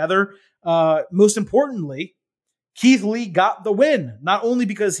working together. Most importantly, Keith Lee got the win, not only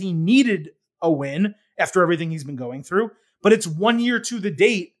because he needed a win after everything he's been going through, but it's 1 year to the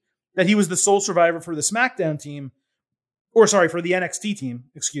date that he was the sole survivor for the SmackDown team, for the NXT team,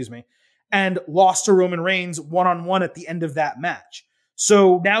 and lost to Roman Reigns one-on-one at the end of that match.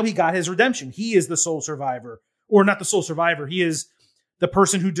 So now he got his redemption. He is the sole survivor, or not the sole survivor. He is the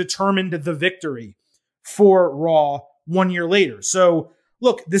person who determined the victory for Raw 1 year later. So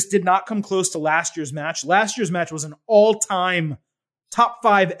look, this did not come close to last year's match. Last year's match was an all-time top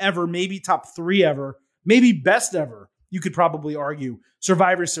 5 ever, maybe top 3 ever, maybe best ever, you could probably argue,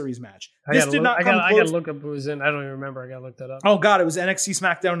 Survivor Series match. This did not come close. I got to look up who was in. I don't even remember. I got to look that up. Oh, God, it was NXT,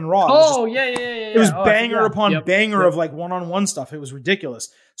 SmackDown, and Raw. Yeah. It was banger upon banger of like one-on-one stuff. It was ridiculous.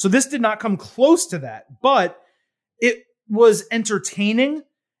 So this did not come close to that, but it was entertaining,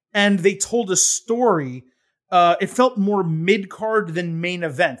 and they told a story. It felt more mid-card than main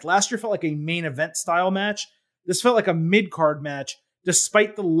event. Last year felt like a main event style match. This felt like a mid-card match,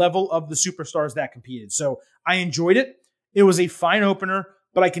 despite the level of the superstars that competed. So I enjoyed it. It was a fine opener,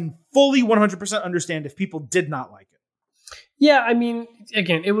 but I can fully 100% understand if people did not like it. Yeah, I mean,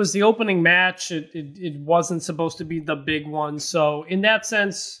 again, it was the opening match. It wasn't supposed to be the big one. So in that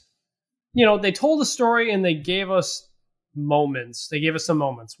sense, they told a story and they gave us moments. They gave us some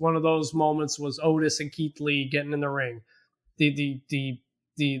moments. One of those moments was Otis and Keith Lee getting in the ring. The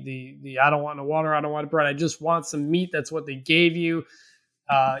I don't want no water, I don't want bread, I just want some meat. That's what they gave you.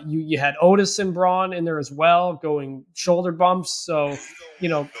 You had Otis and Braun in there as well, going shoulder bumps. So,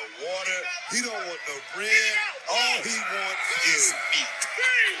 No water, he don't want no bread. All he wants is meat.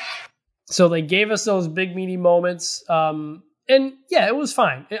 So they gave us those big meaty moments. And yeah, it was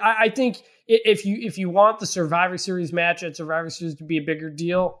fine. I think if you want the Survivor Series match at Survivor Series to be a bigger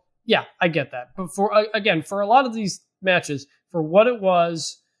deal, yeah, I get that. But for a lot of these matches. For what it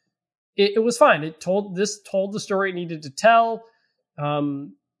was, it was fine. It told the story it needed to tell.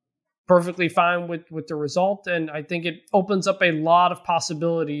 Perfectly fine with the result, and I think it opens up a lot of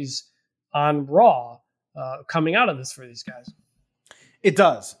possibilities on Raw coming out of this for these guys. It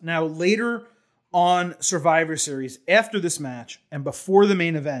does. Now, later on Survivor Series, after this match and before the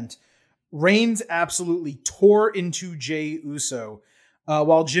main event, Reigns absolutely tore into Jey Uso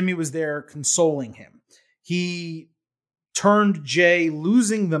while Jimmy was there consoling him. He turned Jey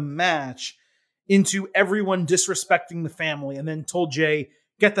losing the match into everyone disrespecting the family and then told Jey,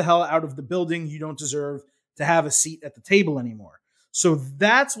 get the hell out of the building. You don't deserve to have a seat at the table anymore. So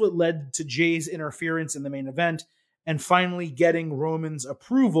that's what led to Jey's interference in the main event and finally getting Roman's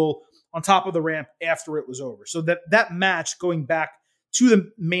approval on top of the ramp after it was over. So that match, going back to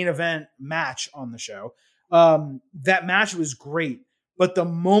the main event match on the show, that match was great. But the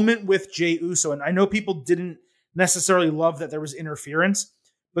moment with Jey Uso, and I know people didn't necessarily love that there was interference,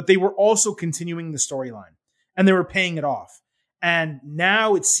 but they were also continuing the storyline and they were paying it off. And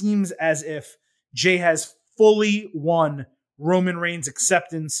now it seems as if Jey has fully won Roman Reigns'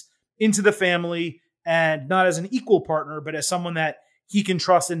 acceptance into the family, and not as an equal partner, but as someone that he can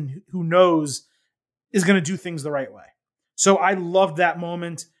trust and who knows is going to do things the right way. So I loved that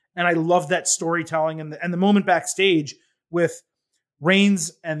moment, and I loved that storytelling and the moment backstage with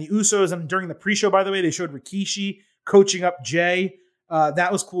Reigns and the Usos. And during the pre-show, by the way, they showed Rikishi coaching up Jey.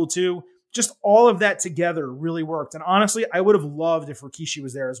 That was cool too. Just all of that together really worked. And honestly, I would have loved if Rikishi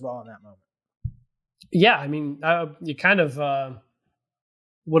was there as well in that moment. Yeah, I mean, you kind of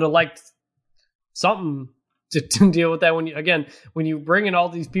would have liked something to deal with that. When you bring in all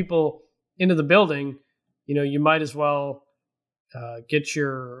these people into the building, you might as well get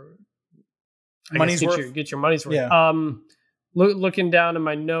your money's worth. Get your money's worth. Yeah. Looking down in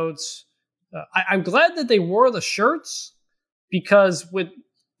my notes, I'm glad that they wore the shirts, because with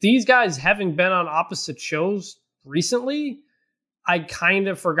these guys having been on opposite shows recently, I kind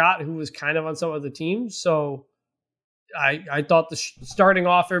of forgot who was kind of on some of the teams. So I thought starting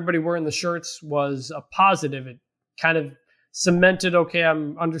off, everybody wearing the shirts was a positive. It kind of cemented, okay,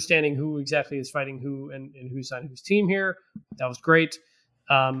 I'm understanding who exactly is fighting who and who's on whose team here. That was great.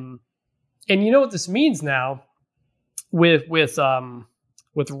 And you know what this means now with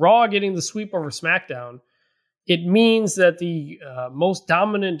Raw getting the sweep over SmackDown. It means that the most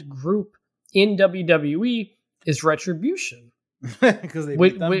dominant group in WWE is Retribution.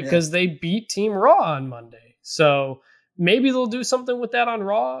 Because they beat Team Raw on Monday. So maybe they'll do something with that on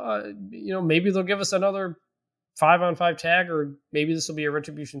Raw. Maybe they'll give us another 5-on-5 tag, or maybe this will be a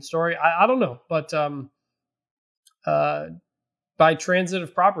Retribution story. I don't know. But by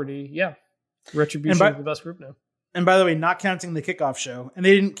transitive property, yeah, Retribution is the best group now. And by the way, not counting the kickoff show, and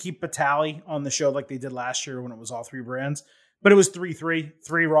they didn't keep a tally on the show like they did last year when it was all three brands, but it was 3-3,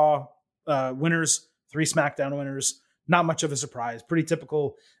 3 Raw winners, 3 SmackDown winners. Not much of a surprise. Pretty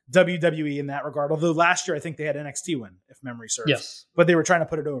typical WWE in that regard. Although last year, I think they had NXT win, if memory serves. Yes. But they were trying to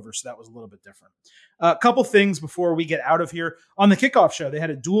put it over, so that was a little bit different. A couple things before we get out of here. On the kickoff show, they had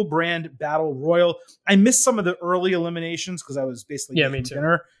a dual brand battle royal. I missed some of the early eliminations because I was basically me too.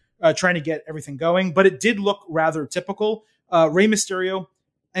 dinner, trying to get everything going. But it did look rather typical. Rey Mysterio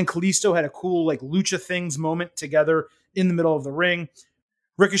and Kalisto had a cool lucha things moment together in the middle of the ring.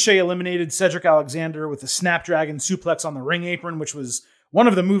 Ricochet eliminated Cedric Alexander with a Snapdragon suplex on the ring apron, which was one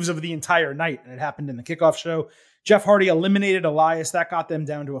of the moves of the entire night, and it happened in the kickoff show. Jeff Hardy eliminated Elias. That got them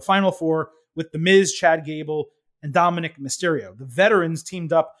down to a Final Four with The Miz, Chad Gable, and Dominic Mysterio. The veterans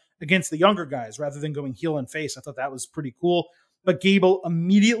teamed up against the younger guys rather than going heel and face. I thought that was pretty cool. But Gable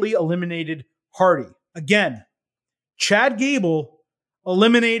immediately eliminated Hardy. Again, Chad Gable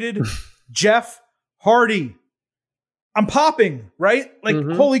eliminated Jeff Hardy. I'm popping, right?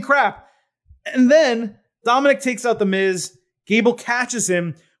 Holy crap. And then Dominic takes out The Miz. Gable catches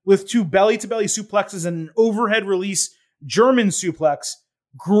him with 2 belly-to-belly suplexes and an overhead release German suplex.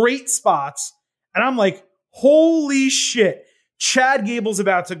 Great spots. And I'm like, holy shit. Chad Gable's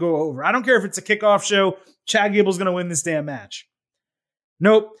about to go over. I don't care if it's a kickoff show. Chad Gable's going to win this damn match.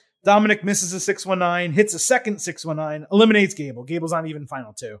 Nope. Dominic misses a 619, hits a second 619, eliminates Gable. Gable's on even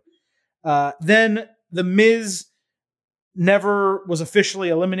final 2. Then The Miz never was officially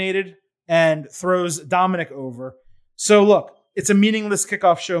eliminated and throws Dominic over. So look, it's a meaningless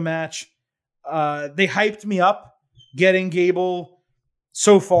kickoff show match. They hyped me up getting Gable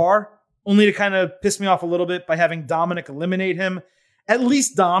so far, only to kind of piss me off a little bit by having Dominic eliminate him. At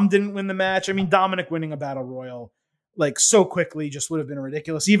least Dom didn't win the match. I mean, Dominic winning a battle royal so quickly just would have been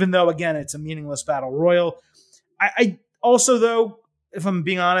ridiculous, even though, again, it's a meaningless battle royal. I also, though, if I'm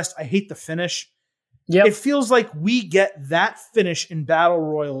being honest, I hate the finish. Yep. It feels like we get that finish in battle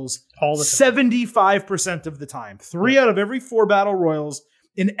royals All the time. 75% of the time. 3 out of every 4 battle royals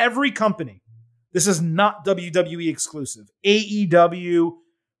in every company. This is not WWE exclusive. AEW,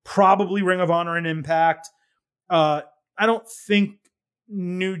 probably Ring of Honor and Impact. I don't think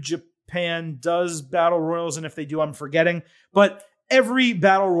New Japan does battle royals, and if they do, I'm forgetting. But every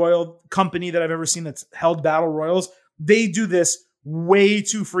battle royal company that I've ever seen that's held battle royals, they do this way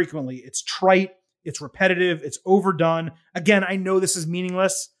too frequently. It's trite, it's repetitive, it's overdone. Again, I know this is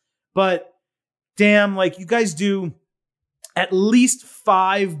meaningless, but damn, like you guys do at least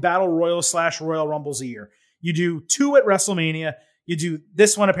 5 battle royals / Royal Rumbles a year. You do 2 at WrestleMania. You do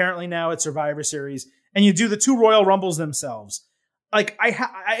this one apparently now at Survivor Series, and you do the 2 Royal Rumbles themselves. Like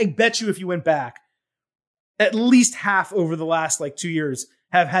I bet you if you went back, at least half over the last 2 years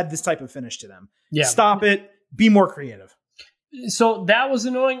have had this type of finish to them. Yeah. Stop it. Be more creative. So that was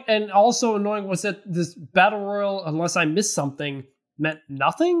annoying, and also annoying was that this battle royal, unless I missed something, meant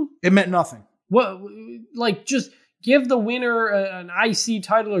nothing. It meant nothing. What, just give the winner an IC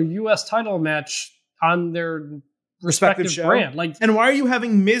title or US title match on their respective show. brand. And why are you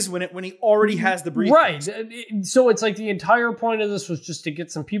having Miz win it when he already has the briefcase? Right. So it's like the entire point of this was just to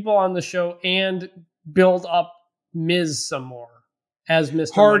get some people on the show and build up Miz some more as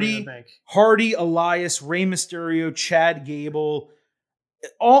Mr. Money in the Bank. Hardy, Elias, Rey Mysterio, Chad Gable.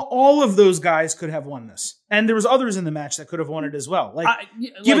 All of those guys could have won this. And there was others in the match that could have won it as well.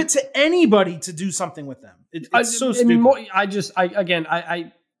 Give it to anybody to do something with them. It's so stupid.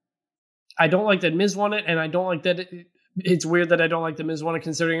 I don't like that Miz won it, and I don't like that it's weird that I don't like that Miz won it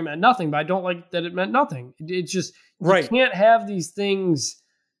considering it meant nothing, but I don't like that it meant nothing. It's just, you can't have these things.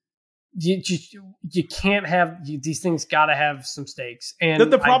 You can't have these things. Got to have some stakes.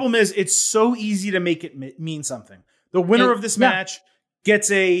 And the problem is it's so easy to make it mean something. The winner of this match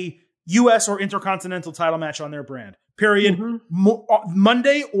gets a U.S. or Intercontinental title match on their brand. Period. Mm-hmm.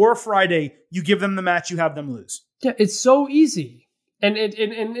 Monday or Friday, you give them the match, you have them lose. Yeah, it's so easy. And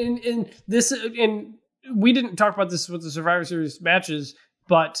we didn't talk about this with the Survivor Series matches,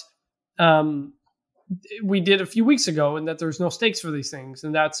 but we did a few weeks ago, and that there's no stakes for these things,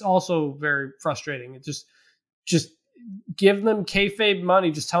 and that's also very frustrating. It just give them kayfabe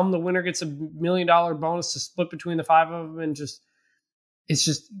money. Just tell them the winner gets $1 million bonus to split between the 5 of them, and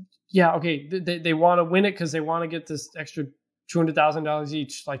they want to win it because they want to get this extra $200,000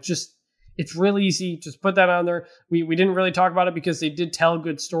 each. It's really easy. Just put that on there. We didn't really talk about it because they did tell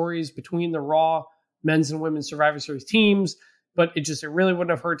good stories between the Raw men's and women's Survivor Series teams, but it really wouldn't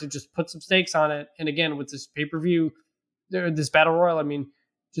have hurt to just put some stakes on it. And again, with this pay-per-view, this battle royal,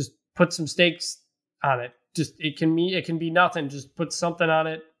 just put some stakes on it. It can be nothing. Just put something on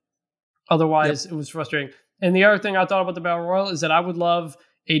it. Otherwise, It was frustrating. And the other thing I thought about the battle royal is that I would love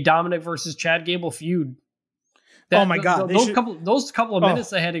a Dominic versus Chad Gable feud. Oh my God! Those couple of minutes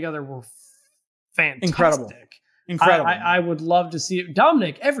they had together were fantastic. Incredible. I would love to see it.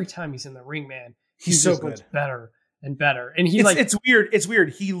 Dominic, every time he's in the ring, man, he's so good. Looks better and better. And it's weird. It's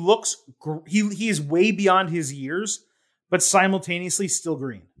weird. He looks he is way beyond his years, but simultaneously still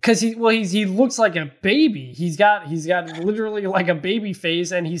green. Because he looks like a baby. He's got literally like a baby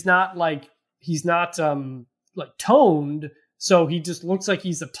face, and he's not toned. So he just looks like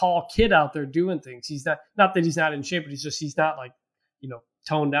he's a tall kid out there doing things. He's not that he's not in shape, but he's not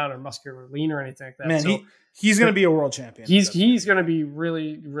toned down or muscular or lean or anything like that. Man, he's going to be a world champion. He's going to be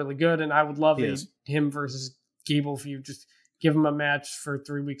really, really good. And I would love him versus Gable if you just give him a match for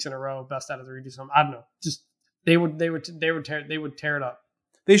 3 weeks in a row, best out of 3, do something. I don't know. Just they would tear it up.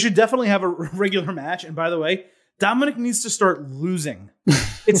 They should definitely have a regular match. And by the way, Dominic needs to start losing.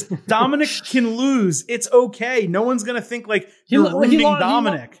 Dominic can lose. It's okay. No one's gonna think you're rooting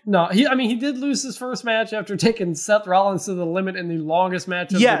Dominic. He did lose his first match after taking Seth Rollins to the limit in the longest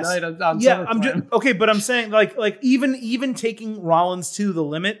match of the night on SummerSlam. But I'm saying even taking Rollins to the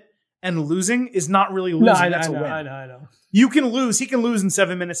limit and losing is not really losing. That's a win. I know. You can lose. He can lose in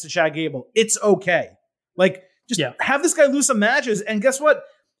 7 minutes to Chad Gable. It's okay. Have this guy lose some matches, and guess what?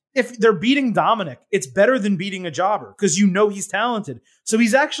 If they're beating Dominic, it's better than beating a jobber because he's talented. So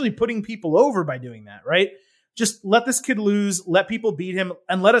he's actually putting people over by doing that, right? Just let this kid lose, let people beat him,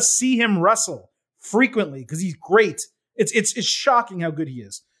 and let us see him wrestle frequently because he's great. It's shocking how good he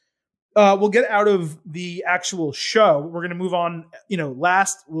is. We'll get out of the actual show. We're going to move on.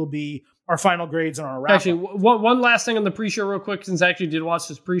 Last will be our final grades on our wrap. Actually, one last thing on the pre-show real quick, since I actually did watch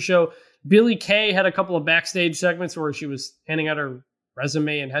this pre-show. Billie Kay had a couple of backstage segments where she was handing out her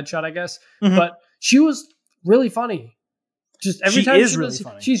resume and headshot, I guess. Mm-hmm. But she was really funny. Just every time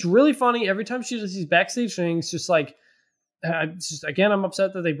she's really funny. Every time she does these backstage things, again, I'm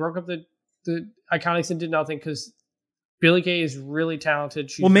upset that they broke up the the Iconics and did nothing because Billie Kay is really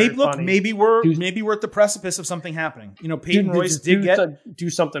talented. She's well, maybe very funny. maybe we're at the precipice of something happening. You know, Peyton Royce did do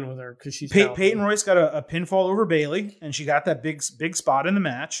something with her because she's Peyton Royce got a pinfall over Bayley, and she got that big spot in the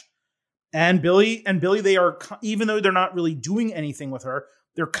match. And Billie, they are, even though they're not really doing anything with her,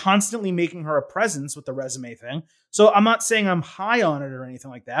 they're constantly making her a presence with the resume thing. So I'm not saying I'm high on it or anything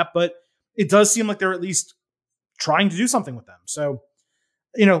like that, but it does seem like they're at least trying to do something with them. So,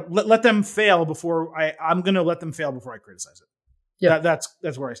 you know, let them fail before I'm going to let them fail before I criticize it. Yeah,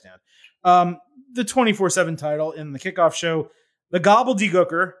 that's where I stand. The 24/7 title in the kickoff show, the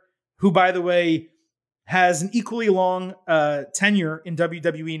Gobbledygooker, who, by the way, has an equally long tenure in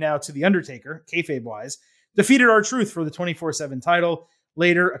WWE now to The Undertaker, kayfabe-wise, defeated R-Truth for the 24/7 title.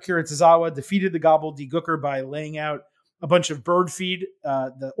 Later, Akira Tozawa defeated the Gobbledygooker by laying out a bunch of bird feed,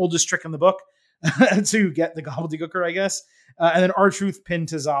 the oldest trick in the book, to get the Gobbledygooker, I guess. And then R-Truth pinned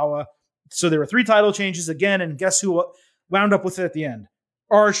Tozawa. So there were 3 title changes again, and guess who wound up with it at the end?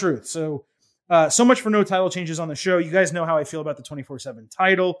 R-Truth. So much for no title changes on the show. You guys know how I feel about the 24/7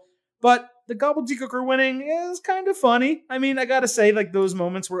 title. But the Gobbledygooker winning is kind of funny. I mean, I gotta say, like, those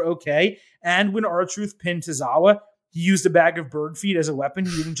moments were okay. And when R-Truth pinned Tozawa, he used a bag of bird feed as a weapon.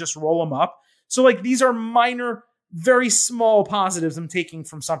 He didn't just roll them up. So, like, these are minor, very small positives I'm taking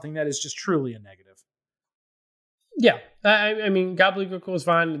from something that is just truly a negative. Yeah. I mean, Gobbledygooker was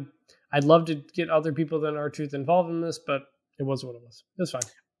fine. I'd love to get other people than R-Truth involved in this, but it was what it was. It was fine.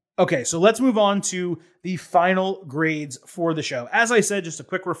 Okay, so let's move on to the final grades for the show. As I said, just a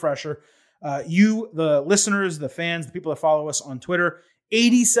quick refresher. You, the listeners, the fans, the people that follow us on Twitter,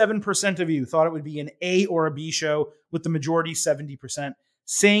 87% of you thought it would be an A or a B show, with the majority 70%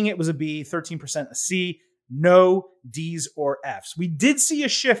 saying it was a B, 13% a C, no Ds or Fs. We did see a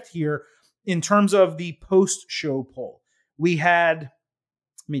shift here in terms of the post-show poll. We had,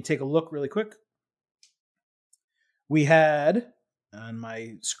 let me take a look really quick. We had, and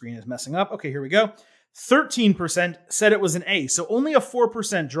my screen is messing up. Okay, here we go. 13% said it was an A, so only a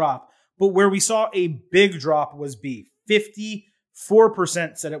 4% drop. But where we saw a big drop was B.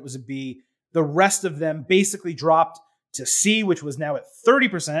 54% said it was a B. The rest of them basically dropped to C, which was now at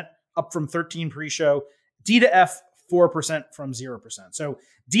 30%, up from 13 pre-show. D to F, 4% from 0%. So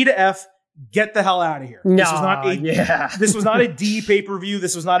D to F, get the hell out of here. This was not a D pay-per-view.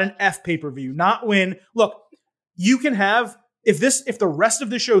 This was not an F pay-per-view. Not when, look, you can have, if the rest of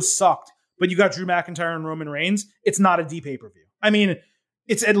the show sucked, but you got Drew McIntyre and Roman Reigns, it's not a D pay-per-view. I mean,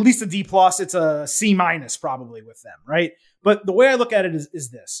 it's at least a D+, it's a C- probably with them, right? But the way I look at it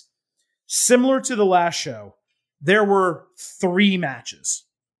is this. Similar to the last show, there were 3 matches.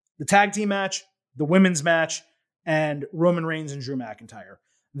 The tag team match, the women's match, and Roman Reigns and Drew McIntyre.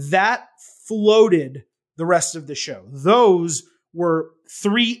 That floated the rest of the show. Those were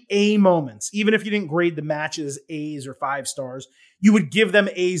 3 A moments. Even if you didn't grade the matches A's or 5 stars, you would give them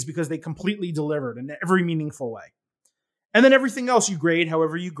A's because they completely delivered in every meaningful way. And then everything else you grade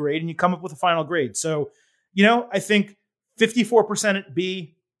however you grade, and you come up with a final grade. So, you know, I think 54% at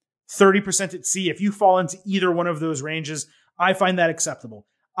B, 30% at C. If you fall into either one of those ranges, I find that acceptable.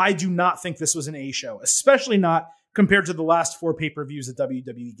 I do not think this was an A show, especially not compared to the last 4 pay-per-views that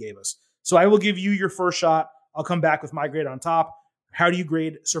WWE gave us. So I will give you your first shot. I'll come back with my grade on top. How do you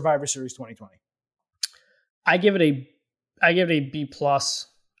grade Survivor Series 2020? I give it a B+.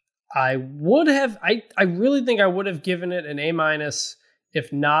 I really think I would have given it an A-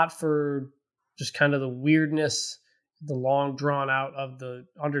 if not for just kind of the weirdness, the long drawn out of the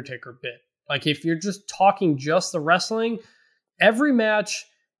Undertaker bit. Like, if you're just talking just the wrestling, every match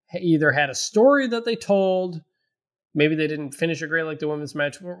either had a story that they told, maybe they didn't finish it great like the women's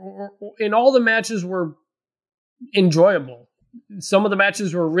match, or and all the matches were enjoyable. Some of the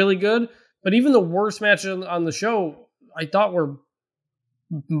matches were really good, but even the worst matches on the show, I thought were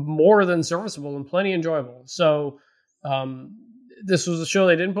more than serviceable and plenty enjoyable. So this was a show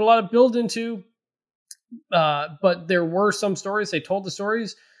they didn't put a lot of build into, but there were some stories. They told the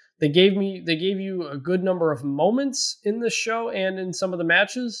stories. They gave you a good number of moments in the show and in some of the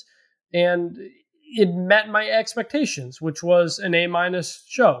matches, and it met my expectations, which was an A-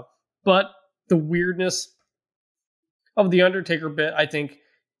 show. But the weirdness of the Undertaker bit, I think,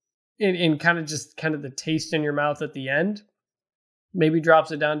 in kind of the taste in your mouth at the end, maybe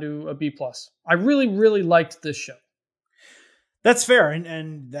drops it down to a B+. I really, really liked this show. That's fair,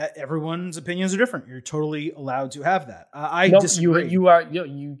 and that everyone's opinions are different. You're totally allowed to have that. I disagree.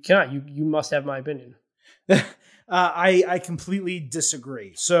 You cannot. You must have my opinion. I completely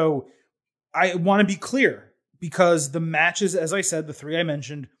disagree. So I want to be clear, because the matches, as I said, the 3 I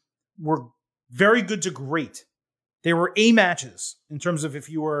mentioned, were very good to great. They were A matches in terms of if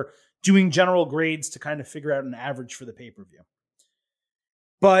you were doing general grades to kind of figure out an average for the pay-per-view.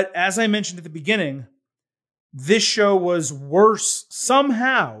 But as I mentioned at the beginning, this show was worse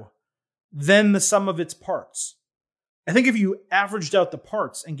somehow than the sum of its parts. I think if you averaged out the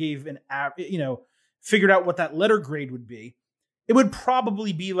parts and gave figured out what that letter grade would be, it would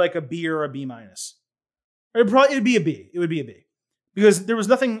probably be like a B or a B minus. It'd be a B. It would be a B. Because there was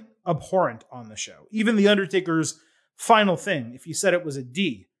nothing abhorrent on the show. Even The Undertaker's final thing, if you said it was a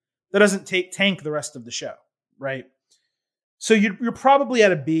D, that doesn't tank the rest of the show, right? So you're probably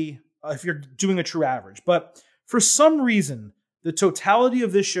at a B if you're doing a true average. But for some reason, the totality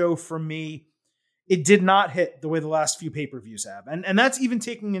of this show, for me, it did not hit the way the last few pay-per-views have. And that's even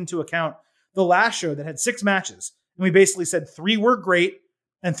taking into account the last show that had 6 matches. And we basically said 3 were great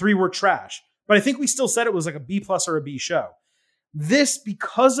and 3 were trash. But I think we still said it was like a B plus or a B show. This,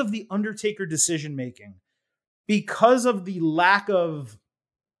 because of the Undertaker decision-making, because of the lack of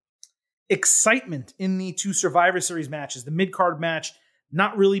excitement in the 2 Survivor Series matches, the mid-card match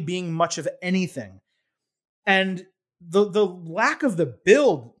not really being much of anything, and the lack of the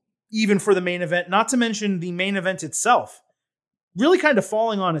build even for the main event, not to mention the main event itself, really kind of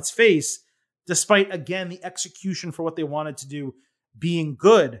falling on its face, despite, again, the execution for what they wanted to do being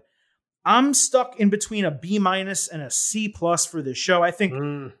good. I'm stuck in between a B minus and a C plus for this show. I think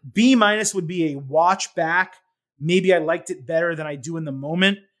B minus would be a watch back. Maybe I liked it better than I do in the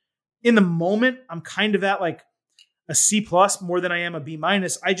moment. In the moment, I'm kind of at like a C plus more than I am a B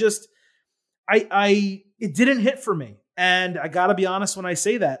minus. It didn't hit for me. And I gotta be honest when I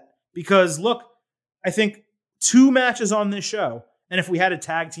say that, because look, I think 2 matches on this show, and if we had a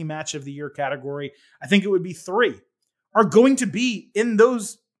tag team match of the year category, I think it would be 3, are going to be in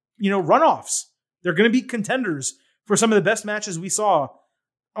those, runoffs. They're going to be contenders for some of the best matches we saw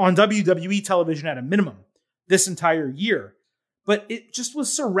on WWE television at a minimum this entire year. But it just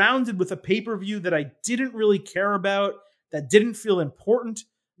was surrounded with a pay-per-view that I didn't really care about, that didn't feel important.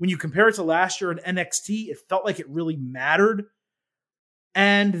 When you compare it to last year in NXT, it felt like it really mattered.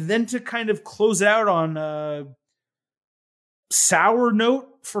 And then to kind of close out on a sour note,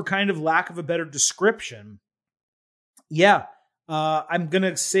 for kind of lack of a better description, I'm going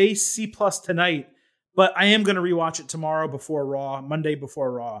to say C plus tonight, but I am going to rewatch it tomorrow before Raw, Monday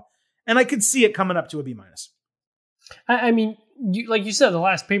before Raw. And I could see it coming up to a B minus. I mean, like you said, the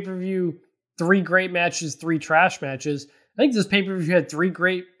last pay-per-view, 3 great matches, 3 trash matches. I think this pay-per-view had 3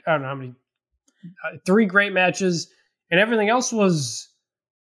 great, I don't know how many, 3 great matches, and everything else was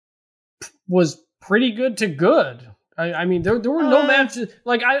pretty good to good. I mean, there were no matches.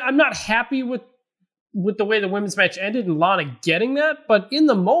 Like, I'm not happy with the way the women's match ended and Lana getting that, but in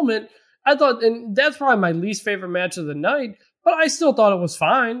the moment, I thought, and that's probably my least favorite match of the night, but I still thought it was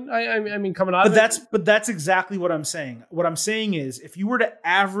fine. I mean, coming out of it. But that's exactly what I'm saying. What I'm saying is, if you were to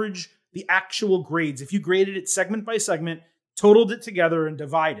average the actual grades, if you graded it segment by segment, totaled it together and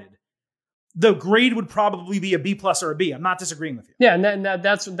divided, the grade would probably be a B plus or a B. I'm not disagreeing with you. Yeah, and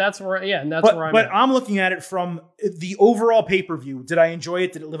that's where where I'm at. But I'm looking at it from the overall pay-per-view. Did I enjoy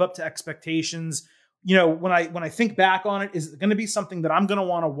it? Did it live up to expectations? When I think back on it, is it going to be something that I'm going to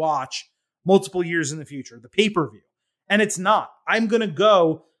want to watch multiple years in the future? The pay-per-view. And it's not.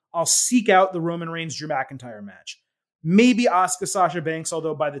 I'll seek out the Roman Reigns Drew McIntyre match. Maybe Asuka Sasha Banks,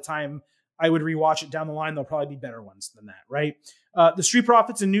 although by the time I would rewatch it down the line, there'll probably be better ones than that, right? The Street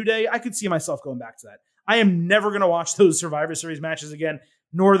Profits and New Day, I could see myself going back to that. I am never going to watch those Survivor Series matches again,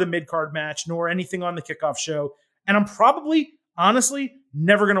 nor the mid-card match, nor anything on the kickoff show. And I'm probably, honestly,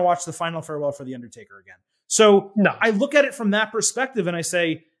 never going to watch the Final Farewell for The Undertaker again. So no. I look at it from that perspective and I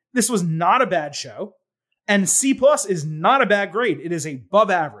say, this was not a bad show. And C plus is not a bad grade. It is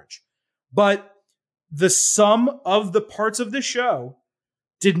above average. But the sum of the parts of the show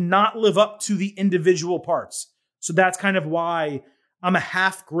did not live up to the individual parts. So that's kind of why I'm a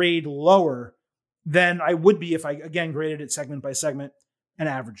half grade lower than I would be if I, again, graded it segment by segment and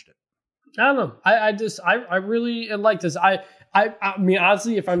averaged it. I don't know. I really like this. I mean,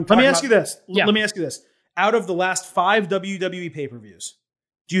 honestly, if I'm Let me ask you this. Out of the last 5 WWE pay-per-views,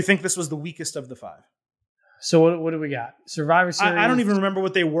 do you think this was the weakest of the 5? So what do we got? Survivor Series. I don't even remember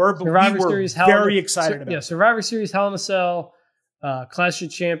what they were, but Survivor we were Series, very excited about. Yeah, Survivor Series, Hell in a Cell, Clash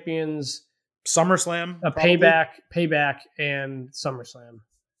of Champions, SummerSlam, Payback, and SummerSlam.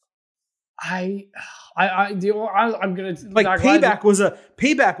 I'm gonna like Payback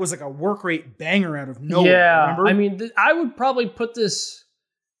was like a work rate banger out of nowhere. Yeah, remember? I mean, I would probably put this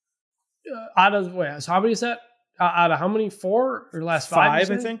out of so how many is that? Out of how many? 4 or last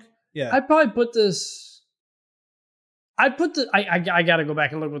 5? I think. Yeah, I'd probably put this. I got to go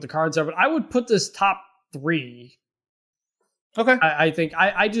back and look what the cards are, but I would put this top 3. Okay. I think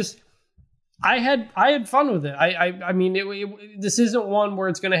I just I had fun with it. I mean, this isn't one where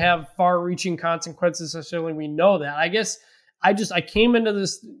it's going to have far-reaching consequences necessarily. We know that. I guess I came into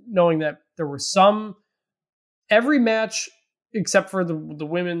this knowing that there were every match except for the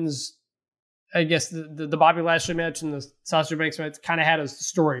women's, I guess the Bobby Lashley match and the Sasha Banks match kind of had a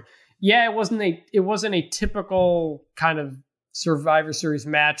story. Yeah, it wasn't a typical kind of Survivor Series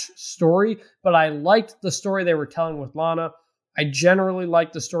match story, but I liked the story they were telling with Lana. I generally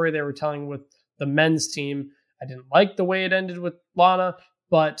liked the story they were telling with the men's team. I didn't like the way it ended with Lana,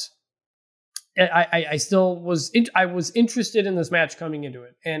 but I still was interested in this match coming into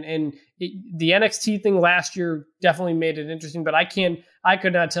it. And the NXT thing last year definitely made it interesting, but I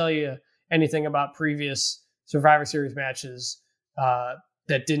could not tell you anything about previous Survivor Series matches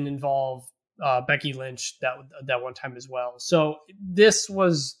that didn't involve Becky Lynch that one time as well. So this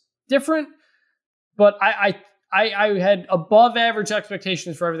was different, but I had above average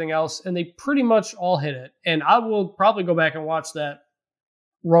expectations for everything else, and they pretty much all hit it. And I will probably go back and watch that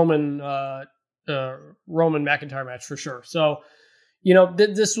Roman McIntyre match for sure. So,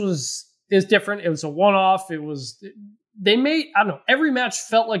 this is different. It was a one-off. Every match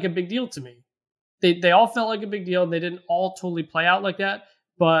felt like a big deal to me. They all felt like a big deal. They didn't all totally play out like that,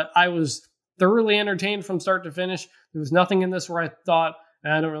 but I was thoroughly entertained from start to finish. There was nothing in this where I thought,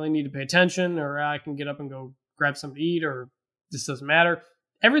 I don't really need to pay attention, or I can get up and go grab something to eat, or this doesn't matter.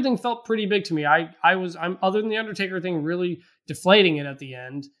 Everything felt pretty big to me. I'm other than the Undertaker thing really deflating it at the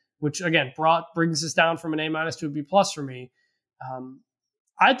end, which again brings us down from an A- to a B+ for me.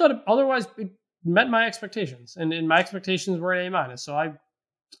 I thought otherwise it met my expectations, and my expectations were an A-. So I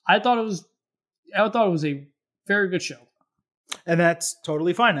thought it was a very good show. And that's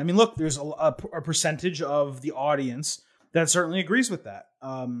totally fine. I mean, look, there's a percentage of the audience that certainly agrees with that.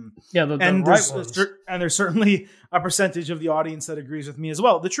 There's certainly a percentage of the audience that agrees with me as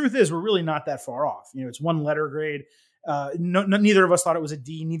well. The truth is, we're really not that far off. It's one letter grade. Neither of us thought it was a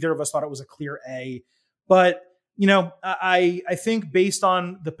D. Neither of us thought it was a clear A. But I think based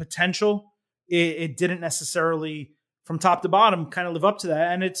on the potential, it didn't necessarily, from top to bottom, kind of live up to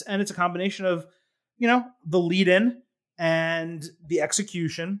that. And it's a combination of the lead in and the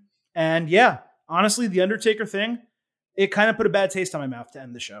execution. And yeah, honestly, the Undertaker thing, it kind of put a bad taste on my mouth to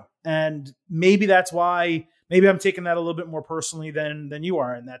end the show. And maybe that's why, maybe I'm taking that a little bit more personally than you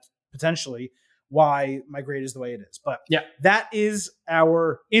are. And that's potentially why my grade is the way it is. But yeah, that is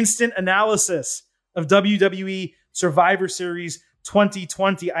our instant analysis of WWE Survivor Series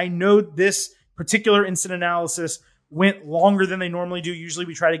 2020. I know this particular instant analysis went longer than they normally do. Usually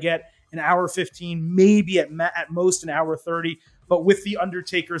we try to get an hour 15, maybe at most an hour 30. But with the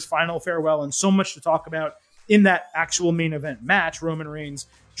Undertaker's final farewell and so much to talk about in that actual main event match, Roman Reigns,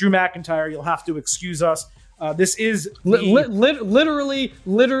 Drew McIntyre, you'll have to excuse us. This is literally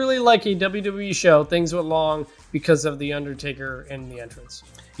like a WWE show. Things went long because of the Undertaker and the entrance.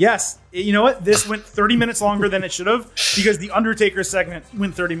 Yes. You know what? This went 30 minutes longer than it should have because the Undertaker segment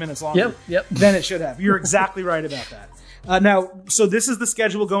went 30 minutes longer than it should have. You're exactly right about that. So this is the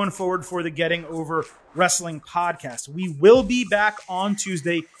schedule going forward for the Getting Over Wrestling podcast. We will be back on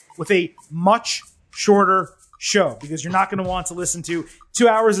Tuesday with a much shorter show because you're not going to want to listen to 2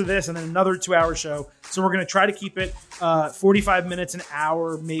 hours of this and then another 2-hour show. So we're going to try to keep it 45 minutes, an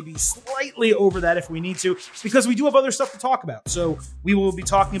hour, maybe slightly over that if we need to, because we do have other stuff to talk about. So we will be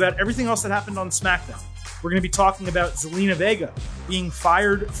talking about everything else that happened on SmackDown. We're going to be talking about Zelina Vega being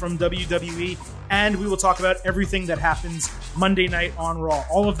fired from WWE, and we will talk about everything that happens Monday night on Raw.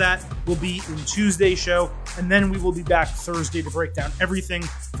 All of that will be in Tuesday's show, and then we will be back Thursday to break down everything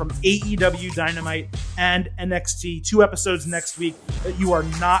from AEW Dynamite and NXT. 2 episodes next week that you are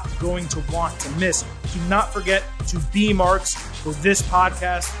not going to want to miss. Do not forget to be marks for this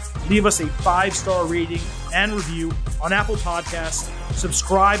podcast. Leave us a 5-star rating and review on Apple Podcasts.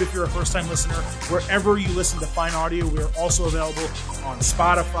 Subscribe if you're a first-time listener. Wherever you listen to fine audio, we are also available on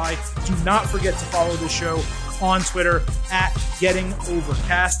Spotify. Do not forget to follow the show on Twitter at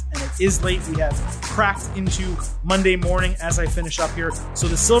GettingOvercast. And it is late. We have cracked into Monday morning as I finish up here. So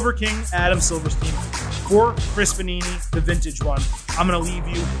the Silver King, Adam Silverstein, for Chris Vanini, the vintage one, I'm going to leave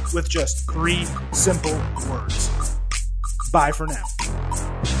you with just 3 simple words. Bye for now.